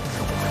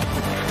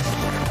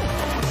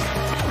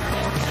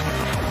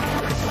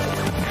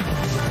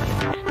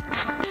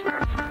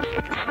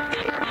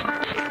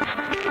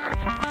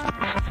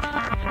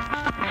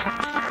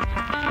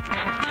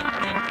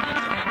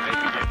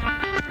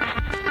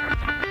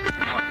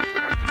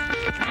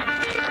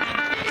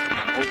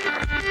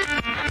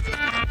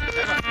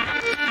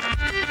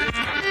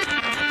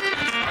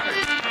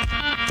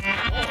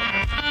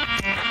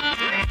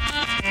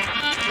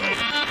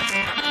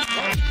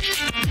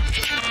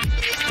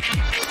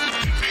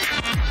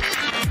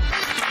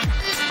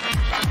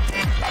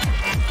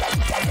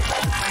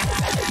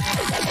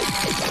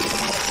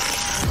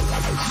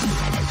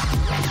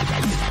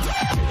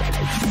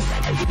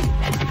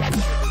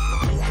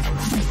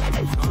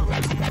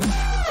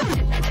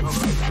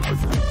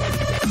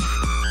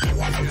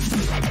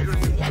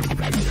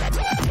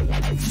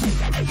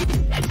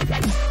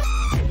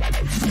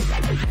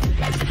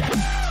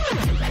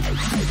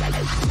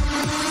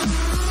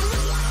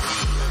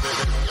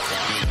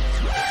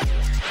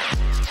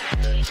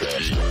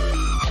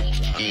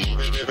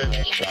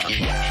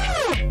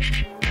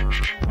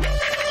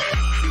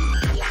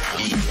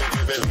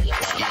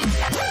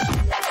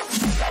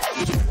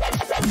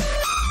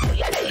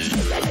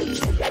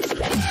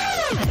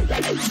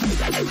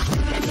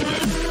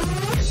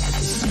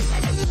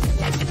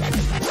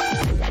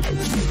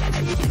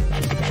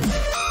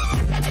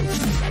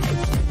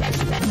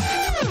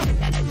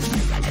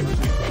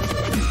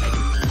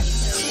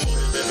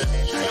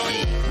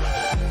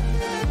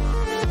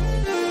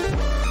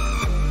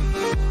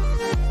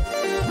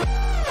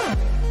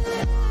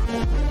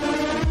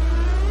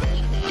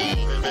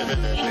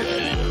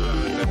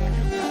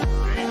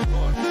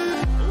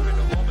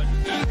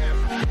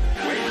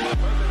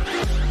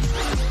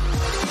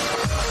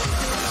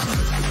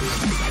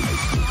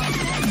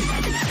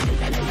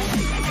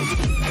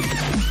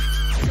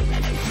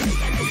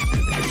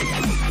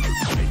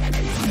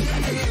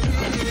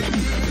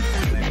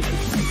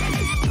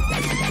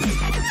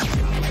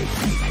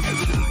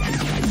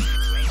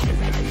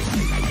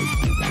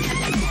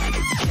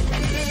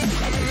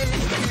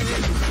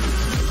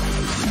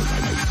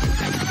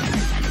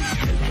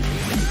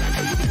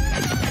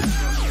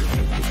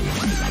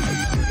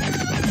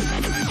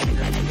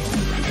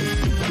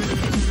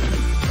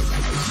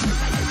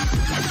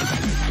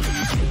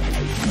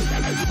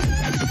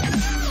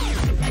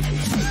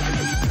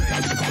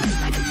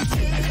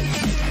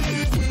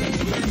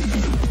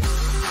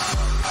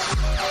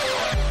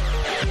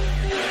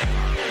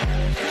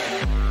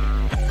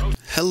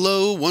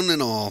 Hello, one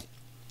and all.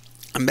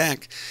 I'm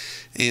back,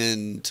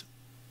 and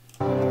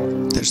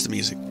there's the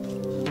music.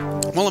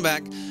 Well, I'm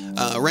back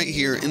right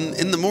here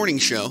in the morning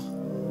show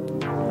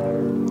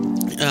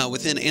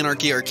within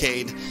Anarchy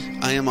Arcade.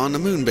 I am on the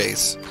moon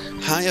base,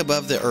 high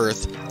above the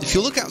Earth. If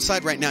you look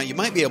outside right now, you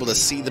might be able to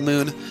see the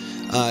moon.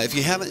 If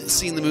you haven't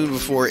seen the moon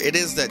before, it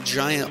is that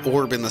giant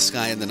orb in the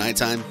sky in the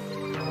nighttime.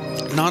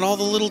 Not all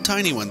the little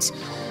tiny ones.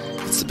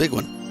 It's the big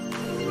one.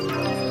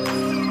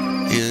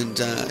 And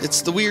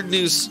it's the weird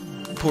news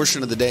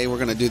portion of the day. We're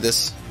going to do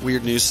this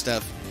weird news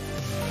stuff.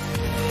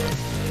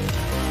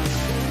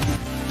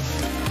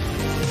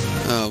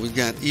 We've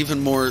got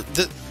even more.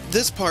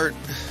 This part,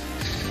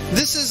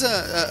 this is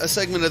a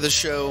segment of the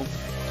show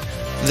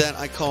that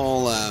I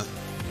call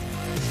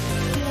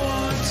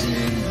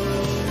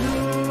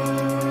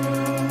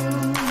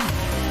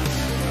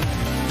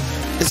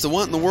it's the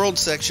What in the World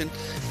section.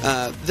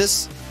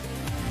 This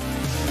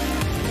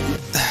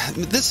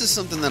is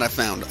something that I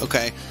found,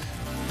 okay?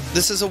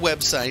 This is a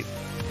website.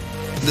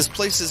 This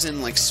place is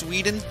in, like,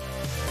 Sweden.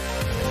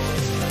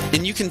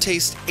 And you can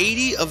taste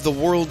 80 of the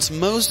world's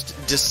most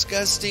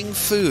disgusting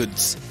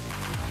foods.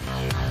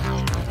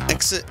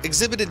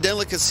 Exhibited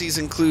delicacies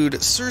include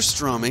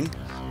surströmming,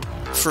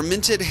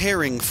 fermented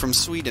herring from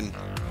Sweden,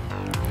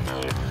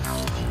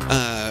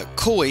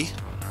 koi,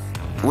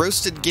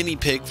 roasted guinea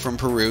pig from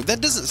Peru.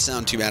 That doesn't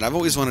sound too bad. I've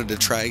always wanted to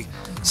try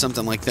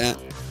something like that.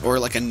 Or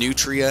like a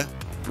nutria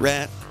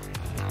rat.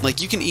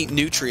 Like, you can eat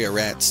nutria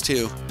rats,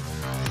 too.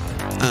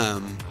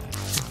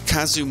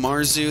 Casu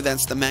marzu,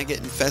 that's the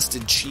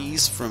maggot-infested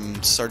cheese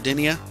from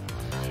Sardinia.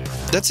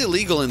 That's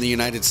illegal in the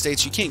United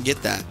States. You can't get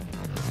that.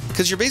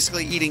 Because you're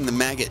basically eating the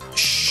maggot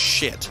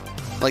shit.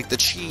 Like, the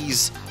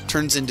cheese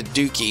turns into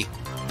dookie.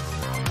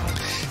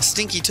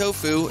 Stinky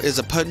tofu is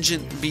a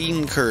pungent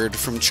bean curd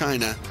from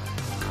China.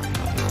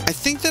 I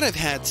think that I've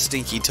had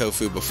stinky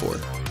tofu before.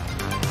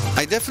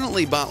 I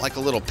definitely bought like a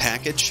little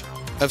package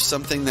of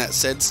something that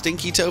said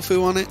stinky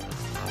tofu on it.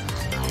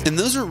 And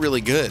those were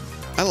really good.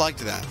 I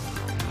liked that.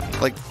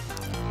 Like,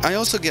 I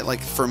also get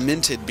like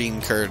fermented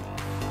bean curd.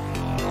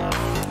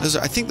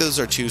 I think those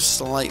are two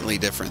slightly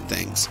different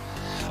things.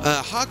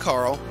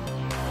 Hakarl,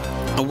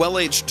 a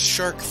well-aged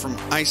shark from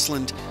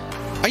Iceland.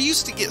 I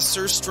used to get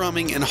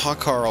surströmming and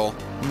Hakarl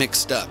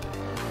mixed up.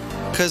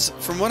 Because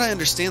from what I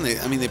understand,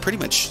 they pretty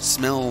much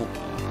smell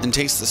and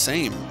taste the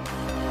same.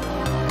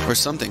 Or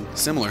something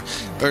similar.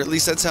 Or at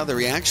least that's how the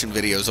reaction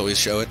videos always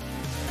show it.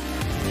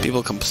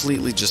 People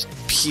completely just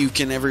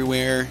puking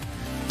everywhere.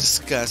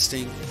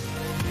 Disgusting.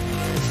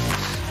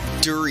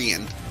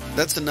 Durian.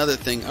 That's another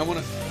thing. I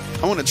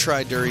want to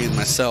try durian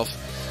myself.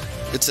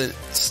 It's a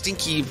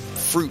stinky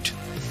fruit.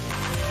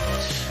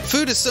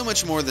 Food is so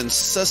much more than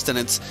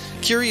sustenance.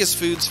 Curious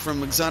foods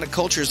from exotic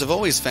cultures have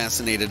always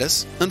fascinated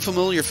us.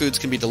 Unfamiliar foods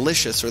can be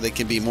delicious, or they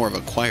can be more of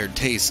an acquired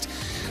taste.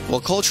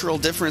 While cultural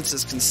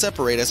differences can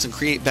separate us and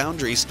create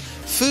boundaries,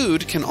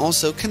 food can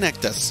also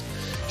connect us.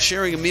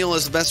 Sharing a meal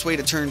is the best way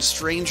to turn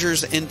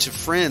strangers into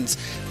friends.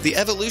 The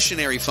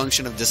evolutionary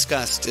function of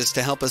disgust is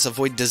to help us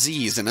avoid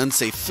disease and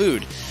unsafe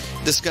food.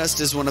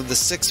 Disgust is one of the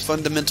 6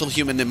 fundamental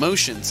human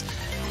emotions.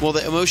 While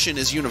the emotion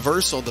is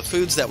universal, the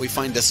foods that we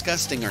find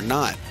disgusting are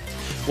not.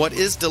 What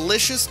is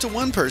delicious to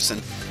one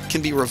person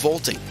can be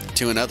revolting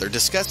to another.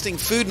 Disgusting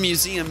Food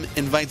Museum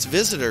invites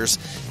visitors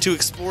to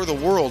explore the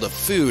world of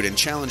food and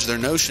challenge their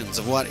notions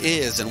of what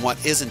is and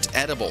what isn't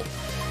edible.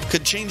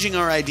 Could changing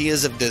our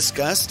ideas of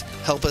disgust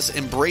help us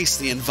embrace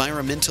the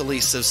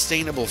environmentally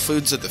sustainable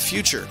foods of the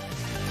future?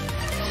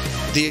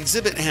 The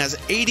exhibit has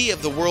 80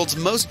 of the world's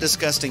most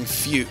disgusting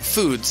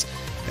foods.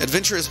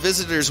 Adventurous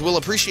visitors will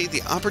appreciate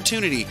the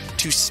opportunity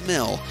to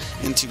smell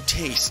and to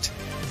taste.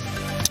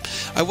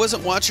 I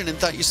wasn't watching and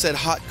thought you said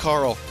hot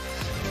Carl.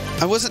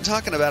 I wasn't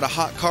talking about a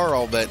hot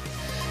Carl, but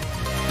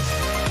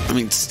I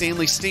mean,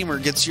 Stanley Steamer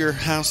gets your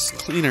house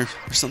cleaner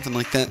or something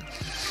like that.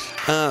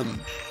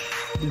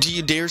 Do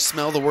you dare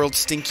smell the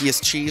world's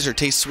stinkiest cheese or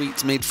taste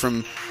sweets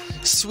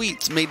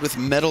made with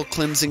metal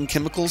cleansing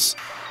chemicals?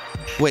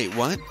 Wait,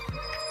 what?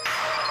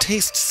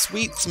 Taste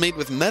sweets made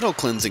with metal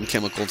cleansing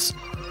chemicals.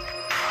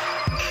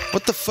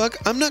 What the fuck?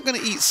 I'm not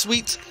gonna eat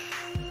sweets.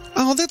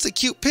 Oh, that's a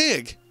cute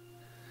pig.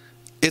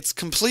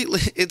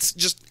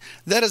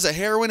 That is a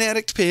heroin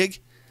addict pig.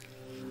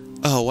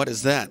 Oh, what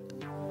is that?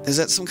 Is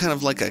that some kind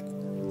of like a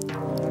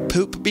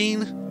poop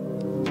bean?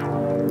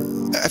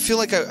 I feel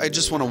like I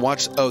just want to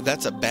watch. Oh,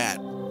 that's a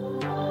bat.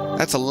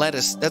 That's a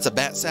lettuce. That's a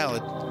bat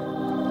salad.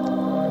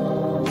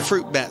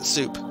 Fruit bat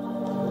soup.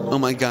 Oh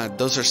my god,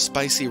 those are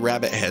spicy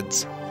rabbit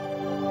heads.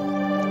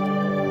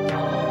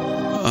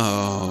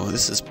 Oh,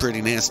 this is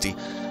pretty nasty.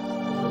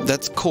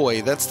 That's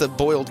koi. That's the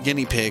boiled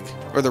guinea pig.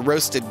 Or the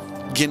roasted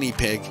guinea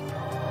pig.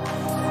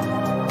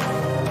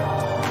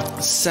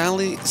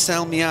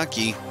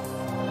 Salmiakki.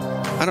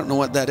 I don't know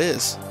what that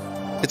is.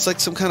 It's like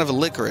some kind of a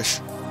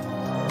licorice.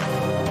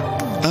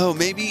 Oh,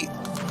 maybe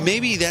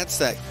that's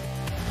that.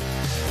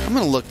 I'm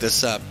gonna look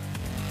this up.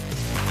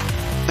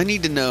 I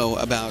need to know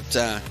about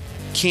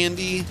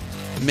candy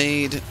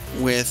made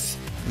with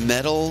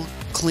metal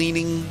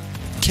cleaning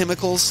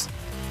chemicals.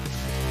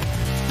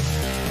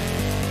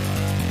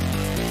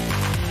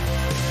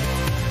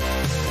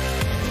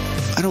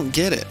 I don't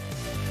get it.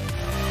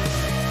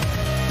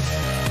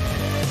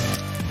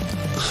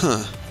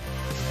 Huh.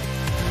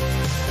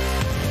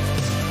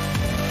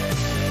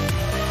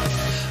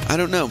 I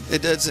don't know.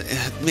 It does.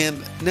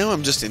 Man, now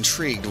I'm just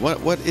intrigued.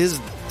 What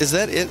is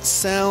that it?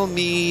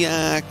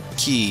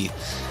 Salmiakki.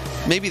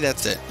 Maybe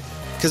that's it.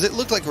 Because it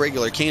looked like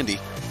regular candy.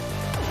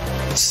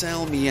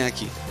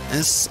 Salmiakki.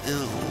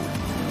 Salmiakki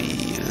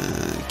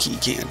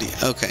candy.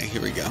 Okay,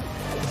 here we go.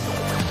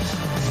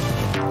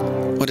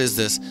 What is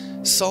this?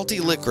 Salty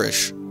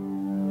licorice.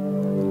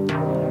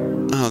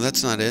 Oh,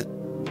 that's not it.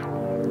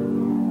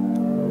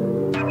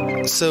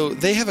 So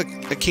they have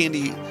a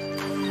candy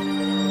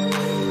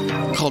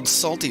called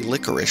salty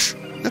licorice.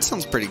 That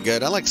sounds pretty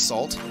good. I like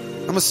salt.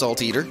 I'm a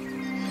salt eater.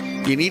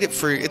 You need it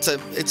for it's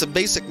a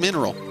basic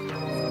mineral.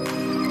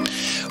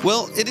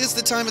 Well, it is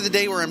the time of the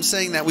day where I'm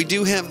saying that we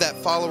do have that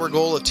follower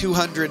goal of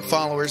 200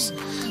 followers.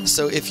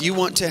 So if you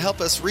want to help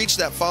us reach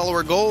that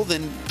follower goal,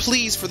 then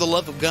please, for the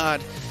love of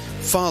God,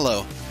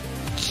 follow.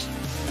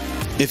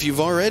 If you've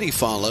already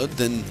followed,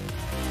 then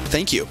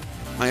thank you.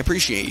 I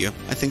appreciate you.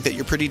 I think that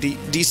you're pretty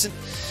decent.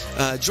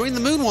 Join the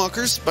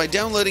Moonwalkers by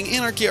downloading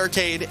Anarchy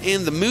Arcade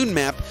and the Moon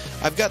Map.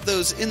 I've got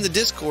those in the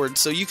Discord,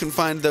 so you can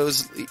find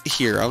those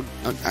here.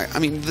 I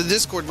mean, the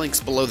Discord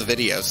link's below the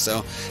video,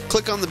 so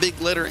click on the big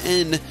letter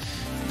N,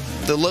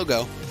 the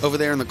logo over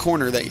there in the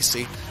corner that you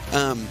see,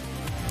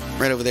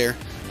 right over there.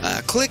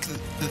 Click,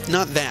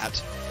 not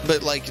that,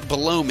 but like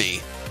below me.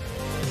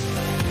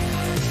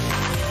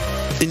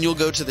 And you'll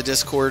go to the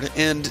Discord,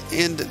 and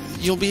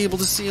you'll be able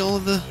to see all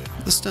of the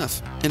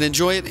stuff and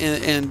enjoy it,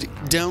 and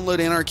download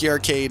Anarchy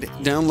Arcade,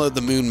 download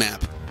the Moon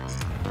Map.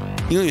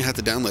 You don't even have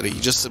to download it,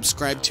 you just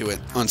subscribe to it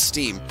on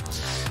Steam,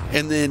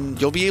 and then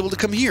you'll be able to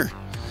come here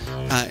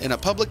in a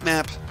public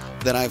map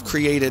that I've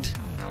created.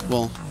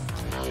 Well,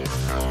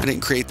 I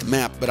didn't create the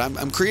map, but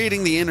I'm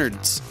creating the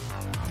innards.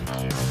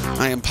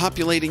 I am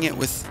populating it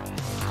with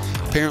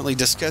apparently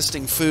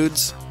disgusting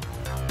foods.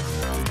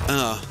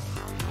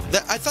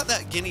 I thought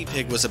that guinea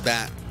pig was a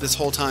bat this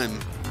whole time.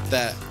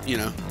 That, you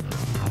know.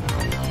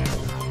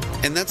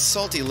 And that's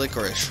salty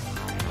licorice.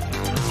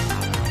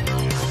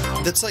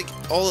 That's like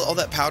all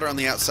that powder on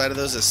the outside of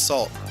those is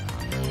salt.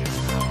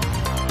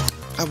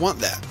 I want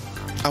that.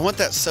 I want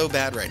that so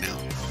bad right now.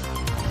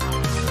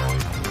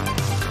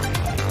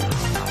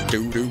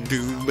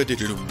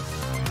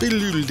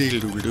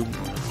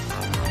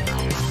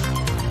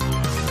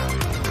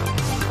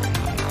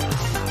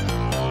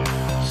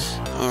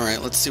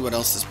 Alright, let's see what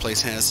else this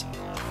place has.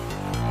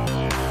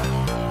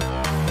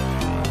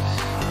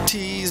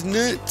 Teas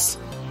nuts.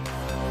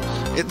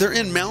 They're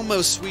in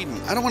Malmo,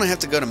 Sweden. I don't want to have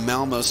to go to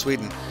Malmo,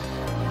 Sweden.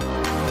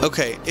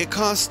 Okay, it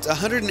costs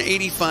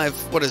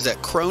 185, what is that,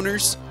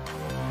 kroners?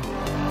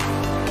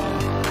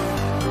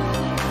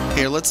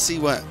 Here, let's see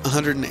what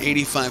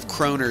 185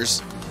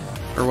 kroners,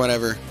 or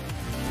whatever,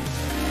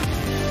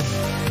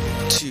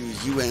 to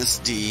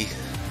USD.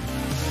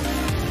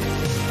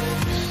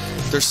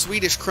 They're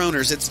Swedish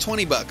kroners. It's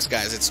 20 bucks,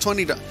 guys. It's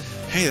 $20.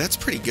 Hey, that's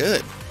pretty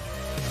good.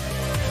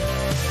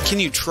 Can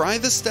you try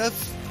this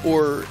stuff?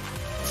 Or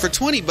for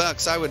 20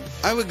 bucks, I would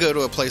go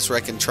to a place where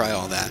I can try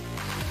all that.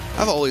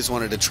 I've always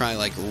wanted to try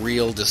like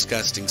real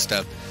disgusting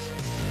stuff.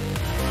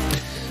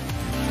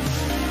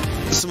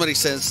 Somebody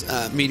says,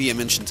 media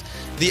mentions,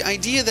 the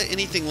idea that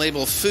anything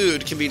labeled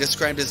food can be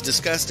described as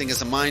disgusting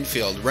is a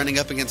minefield, running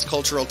up against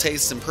cultural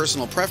tastes and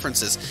personal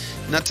preferences,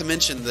 not to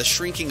mention the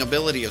shrinking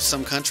ability of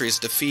some countries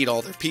to feed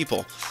all their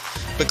people.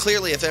 But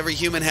clearly, if every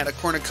human had a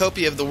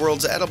cornucopia of the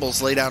world's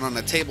edibles laid out on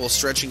a table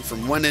stretching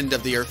from one end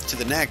of the earth to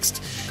the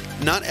next,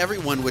 not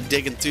everyone would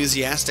dig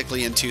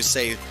enthusiastically into,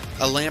 say,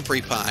 a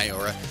lamprey pie,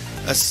 or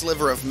a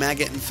sliver of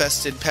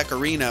maggot-infested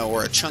pecorino,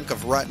 or a chunk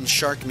of rotten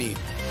shark meat.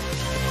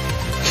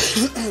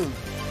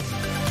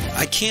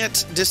 I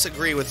can't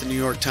disagree with the New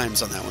York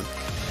Times on that one.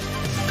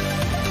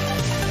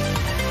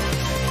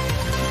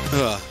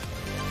 Ugh.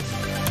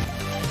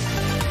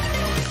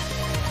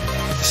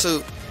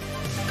 So,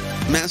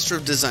 Master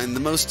of Design, the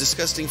most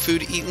disgusting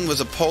food eaten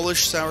was a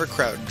Polish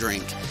sauerkraut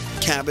drink.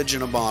 Cabbage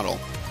in a bottle.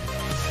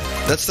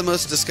 That's the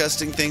most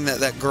disgusting thing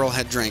that girl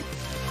had drank.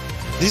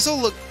 These all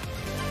look...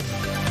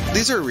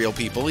 These are real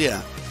people,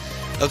 yeah.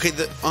 Okay,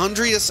 the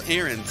Andreas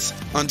Ahrens,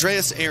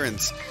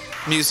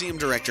 museum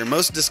director.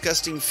 Most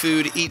disgusting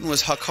food eaten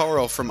was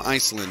hakarl from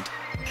Iceland.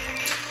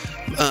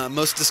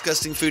 Most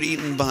disgusting food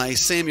eaten by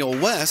Samuel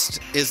West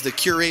is the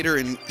curator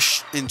and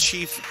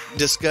chief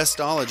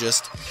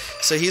disgustologist.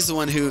 So he's the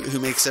one who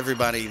makes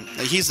everybody...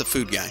 He's the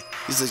food guy.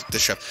 He's the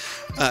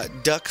chef.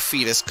 Duck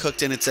fetus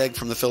cooked in its egg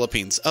from the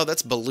Philippines. Oh,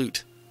 that's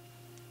balut.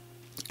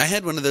 I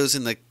had one of those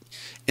in the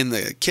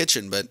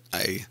kitchen, but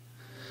I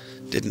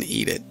didn't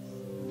eat it.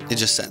 It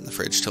just sat in the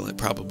fridge till it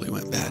probably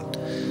went bad.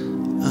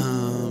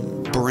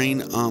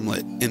 Brain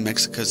omelet in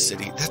Mexico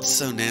City. That's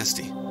so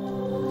nasty.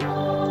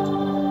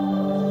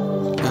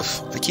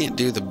 Oof, I can't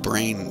do the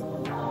brain,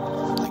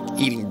 like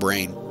eating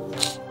brain.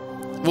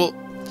 Well,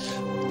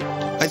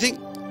 I think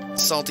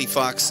Salty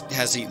Fox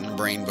has eaten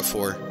brain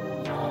before.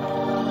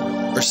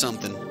 Or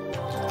something.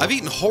 I've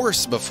eaten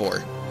horse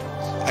before.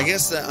 I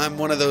guess that I'm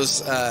one of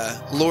those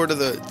Lord of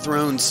the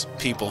Thrones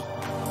people.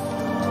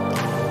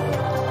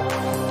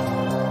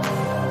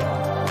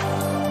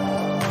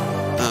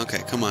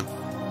 Okay, come on.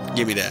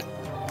 Give me that.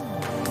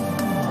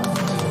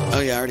 Oh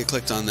yeah, I already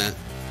clicked on that.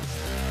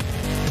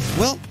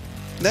 Well,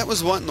 that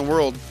was What in the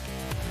World.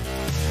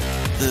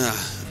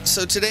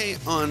 So today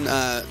on...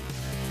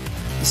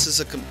 this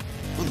is a...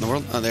 What in the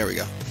world? Oh, there we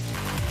go.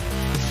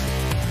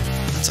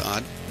 That's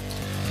odd.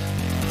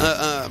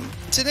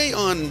 Today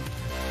on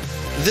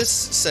this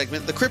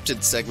segment, the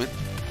cryptid segment,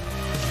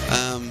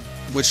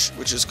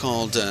 which is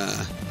called...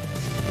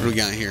 what do we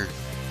got here?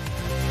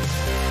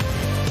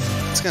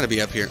 It's got to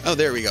be up here. Oh,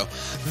 there we go.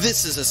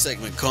 This is a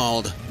segment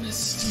called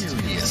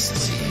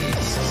Mysteriously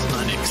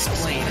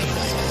Unexplainable.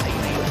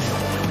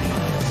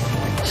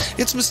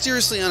 It's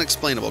mysteriously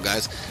unexplainable,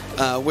 guys,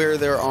 where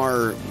there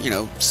are,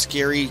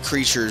 scary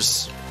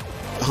creatures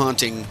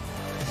haunting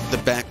the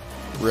back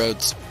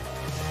roads.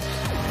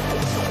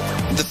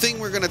 The thing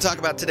we're going to talk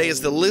about today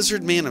is the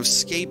Lizard Man of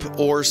Scape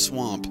Ore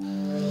Swamp.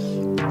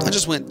 I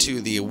just went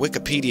to the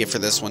Wikipedia for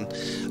this one.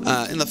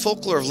 In the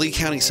folklore of Lee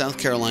County, South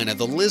Carolina,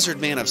 the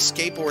Lizard Man of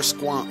Scape Ore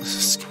Swamp...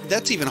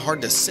 That's even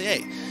hard to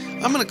say.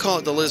 I'm going to call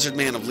it the Lizard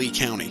Man of Lee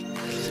County.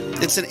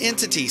 It's an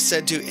entity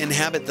said to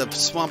inhabit the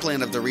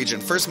swampland of the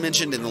region, first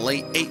mentioned in the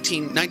late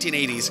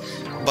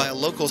 1980s by a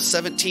local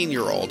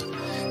 17-year-old.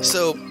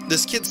 So,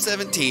 this kid's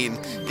 17,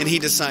 and he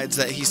decides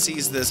that he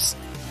sees this...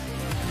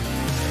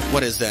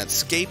 What is that?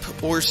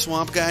 Scape Ore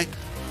Swamp guy?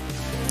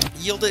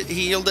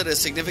 He yielded a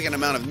significant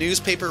amount of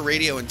newspaper,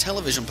 radio, and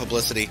television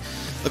publicity.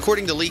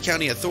 According to Lee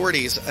County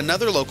authorities,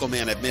 another local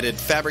man admitted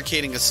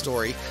fabricating a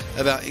story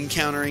about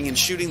encountering and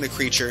shooting the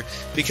creature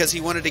because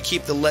he wanted to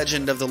keep the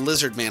legend of the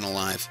Lizard Man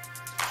alive.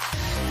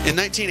 In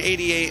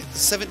 1988,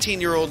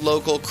 17-year-old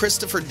local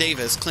Christopher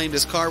Davis claimed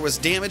his car was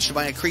damaged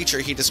by a creature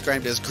he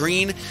described as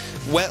green,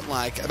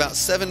 wet-like, about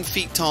 7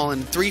 feet tall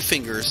and 3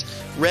 fingers,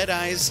 red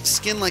eyes,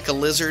 skin like a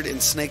lizard,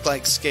 and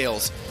snake-like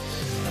scales.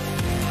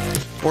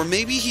 Or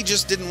maybe he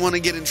just didn't want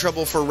to get in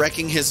trouble for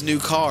wrecking his new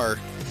car.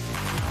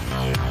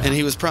 And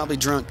he was probably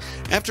drunk.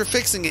 After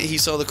fixing it, he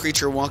saw the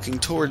creature walking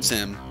towards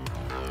him.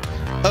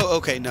 Oh,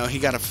 okay, no, he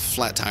got a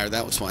flat tire.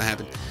 That was what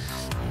happened.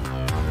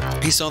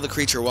 He saw the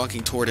creature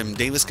walking toward him.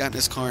 Davis got in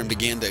his car and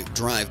began to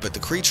drive, but the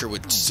creature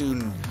was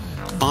soon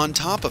on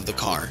top of the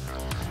car.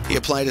 He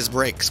applied his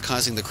brakes,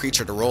 causing the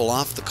creature to roll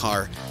off the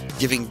car,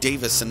 giving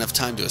Davis enough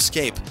time to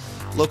escape.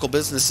 Local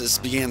businesses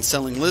began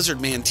selling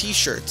Lizard Man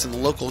t-shirts, and the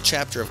local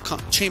chapter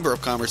of Chamber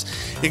of Commerce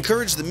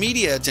encouraged the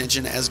media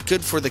attention as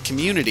good for the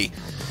community.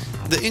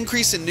 The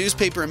increase in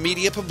newspaper and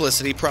media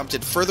publicity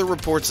prompted further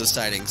reports of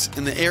sightings,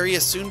 and the area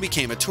soon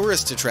became a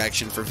tourist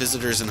attraction for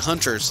visitors and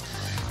hunters.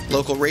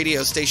 Local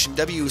radio station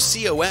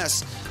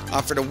WCOS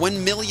offered a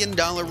 $1 million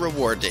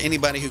reward to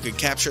anybody who could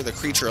capture the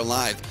creature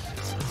alive.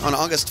 On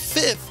August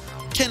 5th,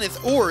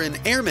 Kenneth Orr, an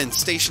airman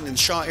stationed in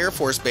Shaw Air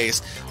Force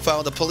Base,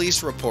 filed a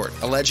police report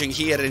alleging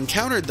he had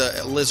encountered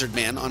the Lizard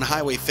Man on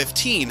Highway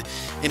 15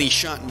 and he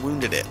shot and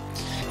wounded it.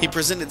 He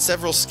presented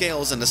several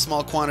scales and a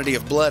small quantity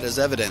of blood as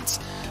evidence.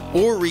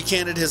 Orr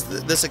recanted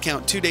this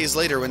account 2 days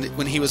later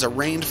when he was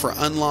arraigned for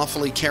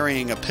unlawfully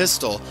carrying a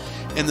pistol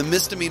and the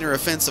misdemeanor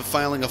offense of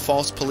filing a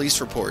false police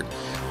report.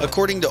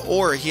 According to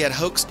Orr, he had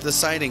hoaxed the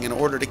sighting in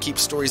order to keep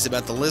stories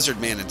about the Lizard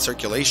Man in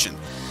circulation.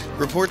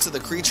 Reports of the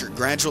creature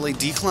gradually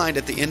declined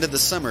at the end of the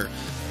summer.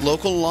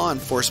 Local law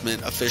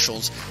enforcement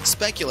officials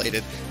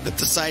speculated that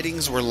the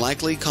sightings were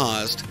likely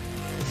caused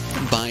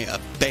by a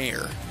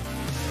bear.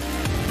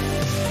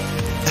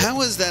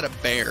 How is that a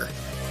bear?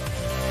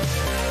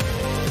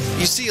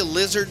 You see a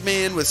lizard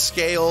man with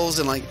scales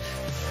and like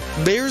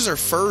bears are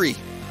furry.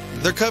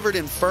 They're covered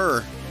in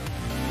fur.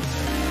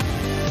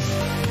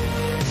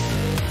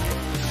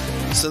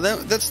 So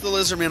that's the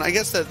lizard man. I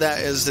guess that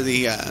is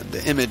the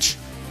image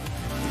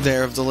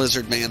there of the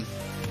lizard man.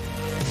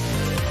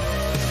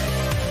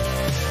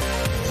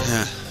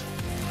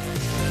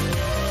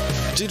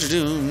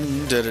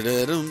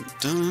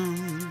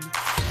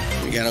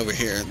 We got over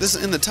here. This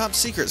is in the top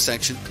secret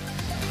section.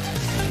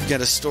 We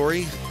got a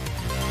story.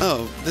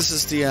 Oh, this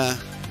is the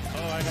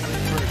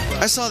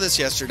I saw this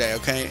yesterday,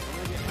 okay?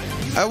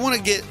 I want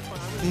to get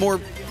more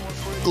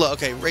look,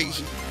 okay, right,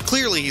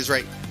 clearly he's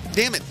right.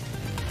 Damn it.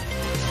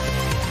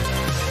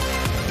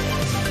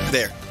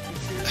 There.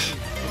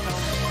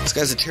 This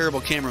guy's a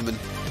terrible cameraman.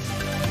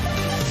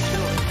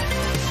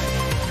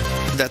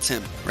 That's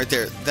him, right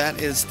there. That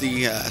is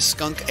the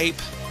skunk ape.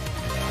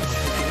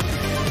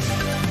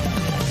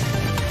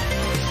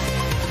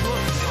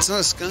 It's not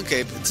a skunk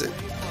ape. It's a...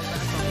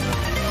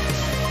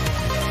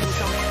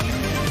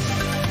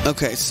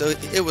 Okay, so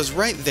it was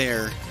right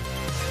there.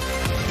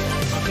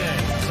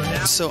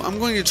 So I'm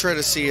going to try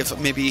to see if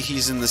maybe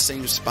he's in the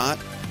same spot.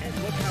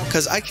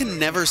 Because I can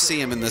never see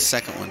him in the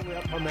second one.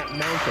 On that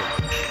mountain,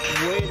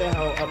 way the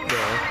hell up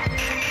there.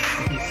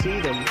 You can see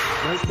them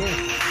right there.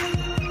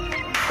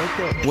 Right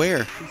there.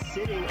 Where? He's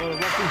sitting on a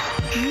rock.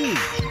 He's huge.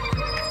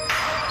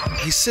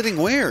 He's sitting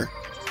where?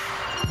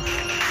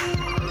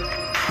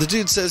 The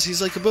dude says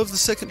he's like above the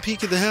second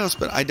peak of the house,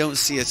 but I don't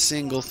see a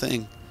single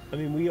thing. I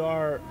mean, we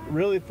are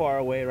really far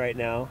away right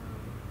now.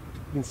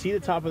 You can see the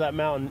top of that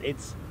mountain.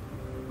 It's...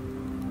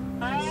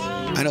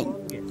 I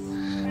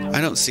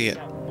don't see it.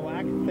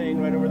 Black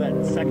thing right over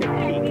that second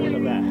peak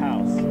of that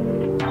house.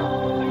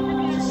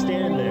 Just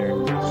stand there.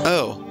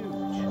 Oh,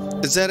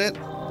 is that it?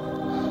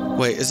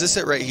 Wait, is this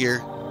it right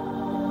here?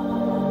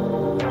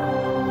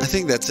 I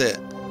think that's it.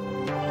 You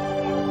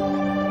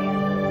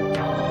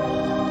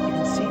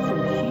can see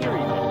from here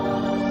even.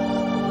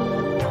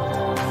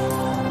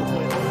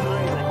 With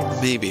my own eyes, I can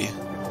see. Maybe.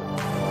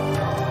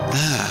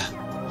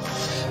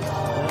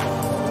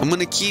 I'm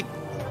gonna keep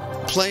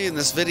playing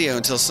this video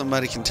until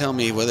somebody can tell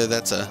me whether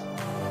that's a...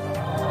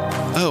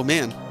 Oh,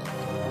 man.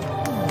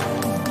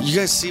 You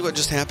guys see what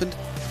just happened?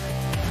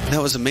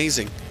 That was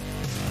amazing.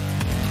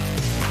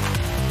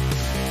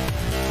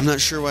 I'm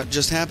not sure what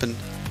just happened.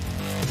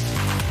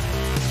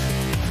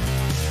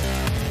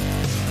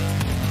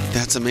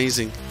 That's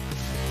amazing.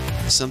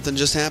 Something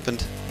just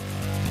happened.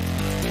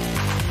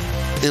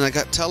 And I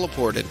got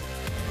teleported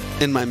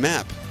in my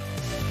map.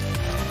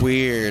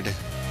 Weird.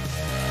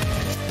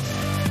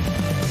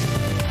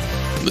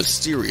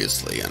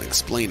 Mysteriously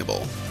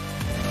unexplainable.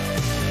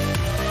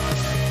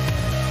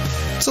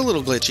 It's a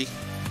little glitchy,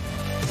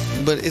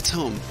 but it's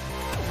home.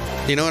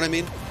 You know what I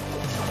mean?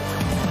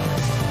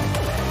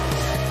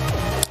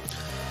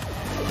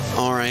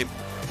 Alright.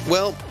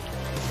 Well,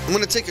 I'm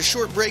going to take a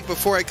short break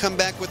before I come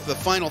back with the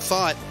final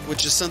thought,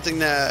 which is something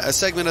that a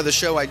segment of the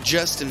show I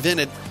just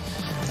invented.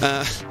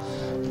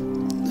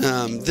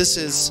 This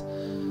is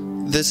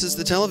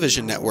the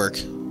television network,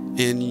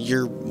 and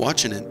you're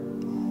watching it.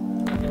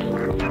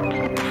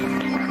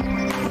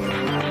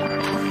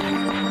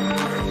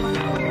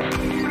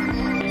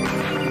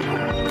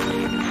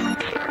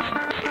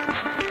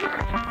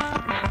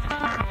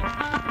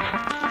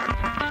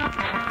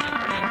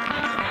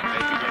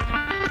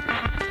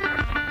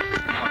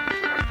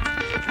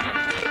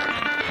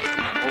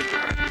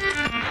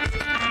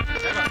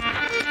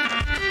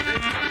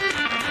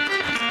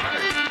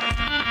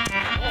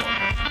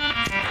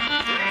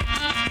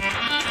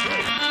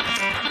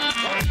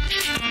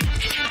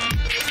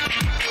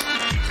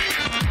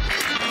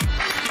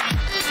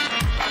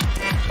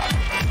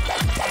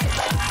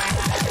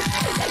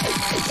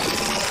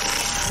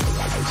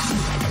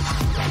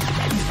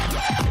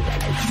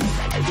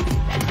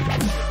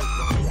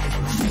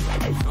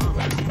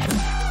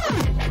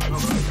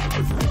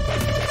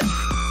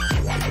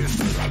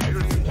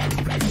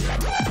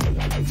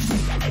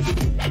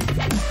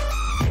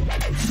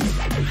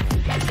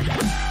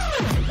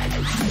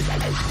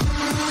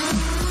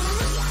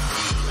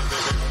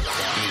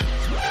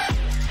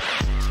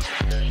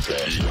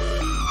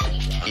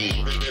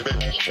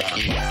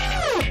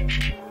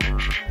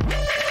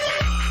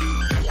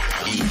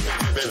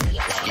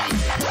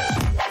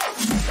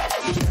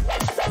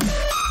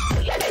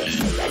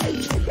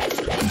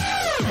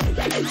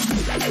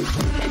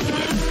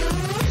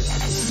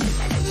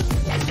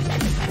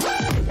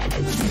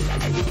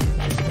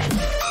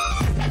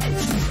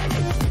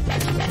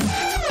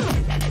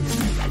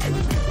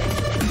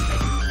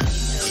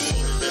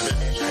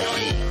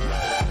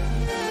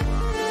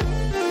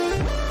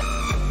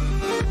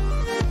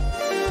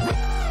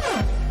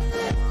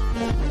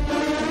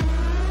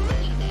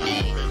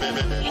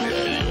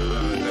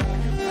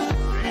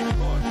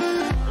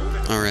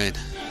 Alright.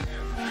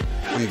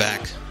 I'm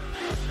back.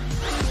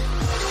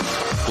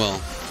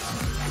 Well,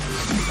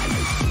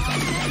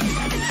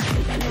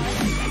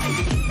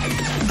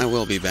 I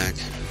will be back.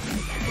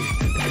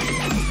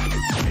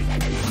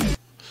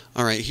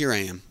 Alright, here I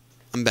am.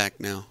 I'm back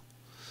now.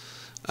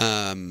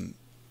 Alright,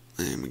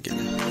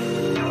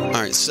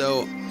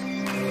 so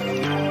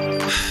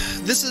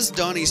this is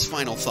Donnie's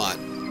final thought,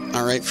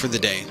 alright, for the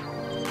day.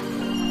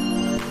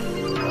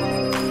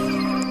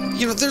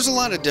 You know, there's a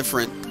lot of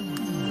different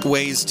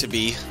ways to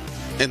be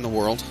in the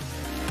world.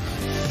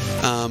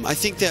 I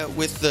think that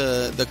with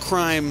the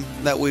crime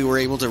that we were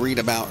able to read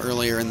about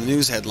earlier in the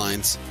news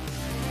headlines,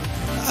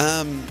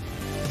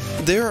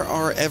 there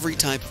are every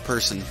type of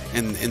person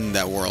in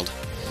that world.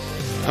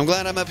 I'm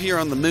glad I'm up here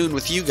on the moon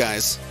with you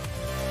guys.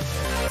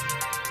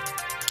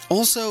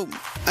 Also,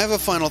 I have a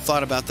final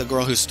thought about the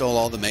girl who stole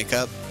all the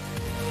makeup.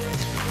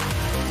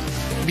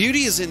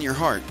 Beauty is in your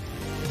heart.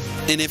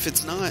 And if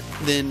it's not,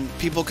 then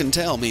people can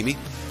tell, Mimi.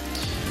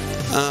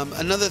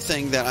 Another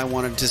thing that I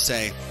wanted to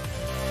say.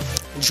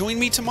 Join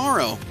me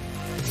tomorrow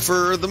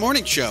for the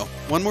morning show.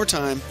 One more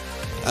time.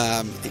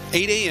 8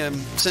 a.m.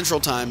 Central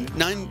Time,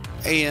 9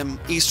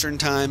 a.m. Eastern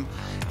Time.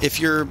 If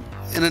you're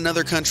in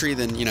another country,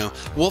 then, you know,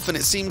 Wolfen,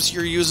 it seems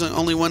you're using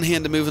only one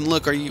hand to move and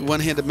look. Are you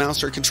one-handed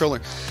mouse or a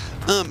controller?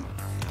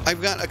 I've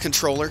got a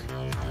controller,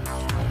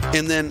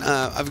 and then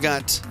I've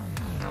got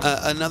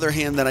another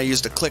hand that I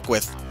use to click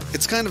with.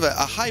 It's kind of a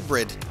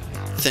hybrid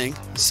thing,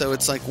 so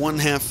it's like one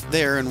half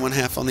there and one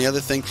half on the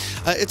other thing.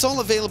 It's all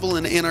available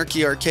in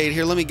Anarchy Arcade.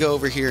 Here, let me go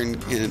over here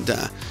and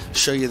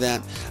show you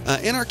that.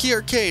 Anarchy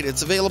Arcade,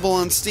 it's available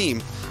on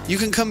Steam. You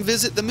can come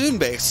visit the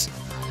Moonbase,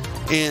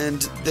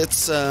 and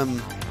that's,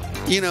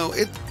 you know,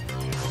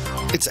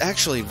 it's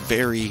actually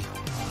very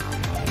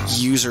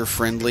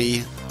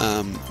user-friendly.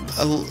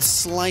 A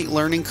slight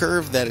learning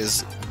curve that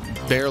is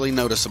barely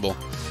noticeable.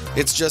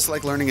 It's just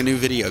like learning a new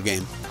video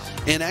game.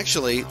 And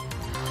actually,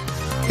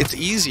 it's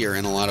easier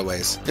in a lot of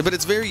ways. But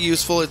it's very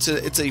useful. It's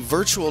a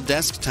virtual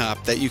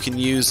desktop that you can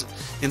use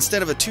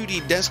instead of a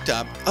 2D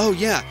desktop. Oh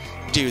yeah,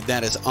 dude,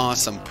 that is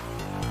awesome.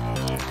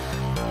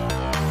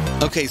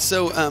 Okay,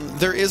 so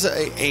there is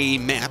a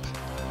map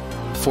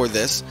for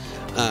this,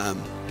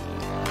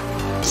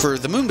 for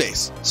the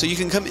Moonbase. So you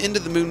can come into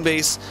the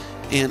Moonbase,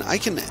 and I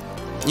can,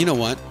 you know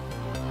what?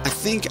 I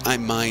think I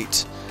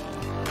might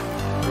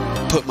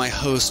put my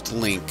host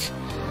link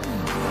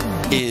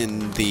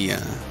in the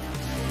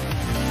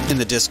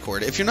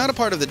Discord. If you're not a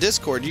part of the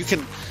Discord, you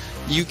can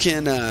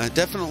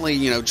definitely,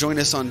 you know, join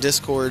us on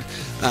Discord.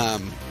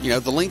 You know,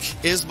 the link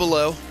is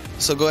below,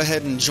 so go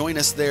ahead and join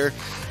us there.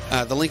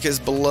 The link is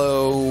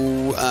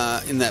below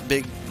in that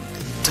big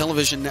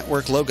television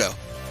network logo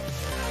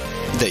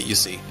that you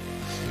see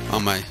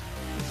on my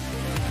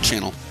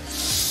channel.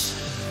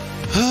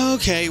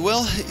 Okay,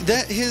 well,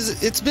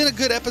 it's been a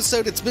good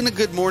episode. It's been a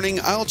good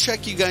morning. I'll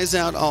check you guys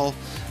out. I'll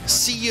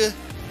see you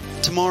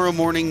tomorrow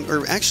morning.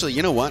 Or actually,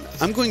 you know what?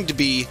 I'm going to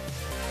be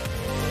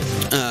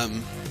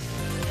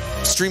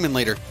streaming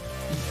later.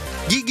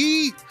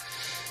 Gee.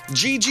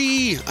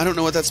 GG. I don't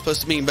know what that's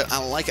supposed to mean, but I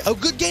like it. Oh,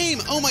 good game.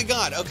 Oh, my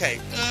God. Okay.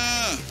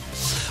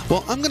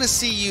 Well, I'm going to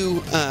see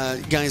you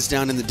guys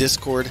down in the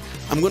Discord.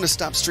 I'm going to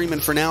stop streaming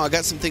for now. I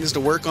got some things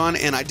to work on,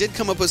 and I did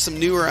come up with some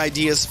newer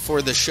ideas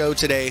for the show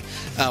today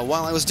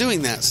while I was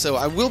doing that. So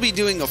I will be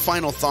doing a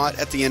final thought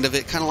at the end of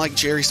it, kind of like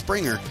Jerry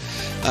Springer.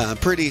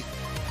 Pretty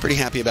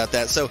happy about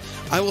that. So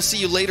I will see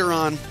you later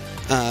on.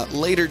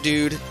 Later,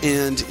 dude.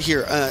 And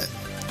here,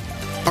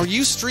 are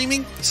you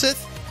streaming,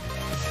 Sith?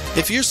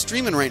 If you're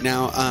streaming right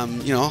now,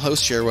 you know, I'll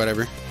host share,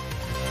 whatever.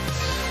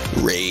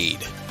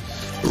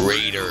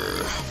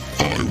 Raider.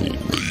 I will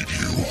raid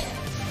you.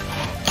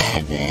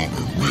 I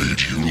wanna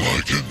raid you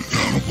like an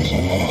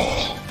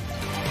animal.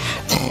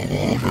 I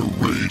wanna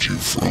raid you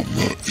from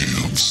the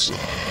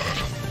inside.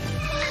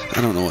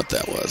 I don't know what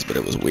that was, but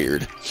it was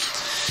weird.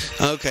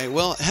 Okay,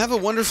 well, have a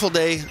wonderful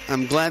day.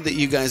 I'm glad that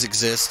you guys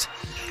exist.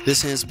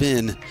 This has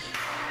been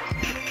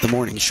the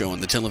morning show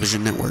on the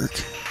television network.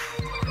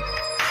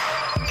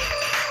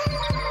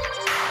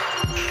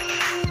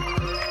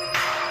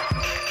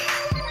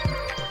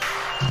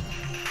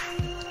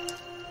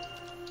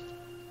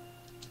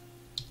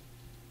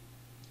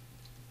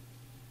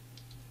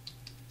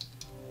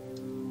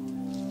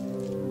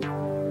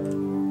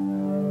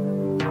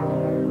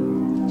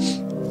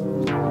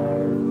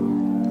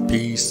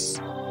 Peace.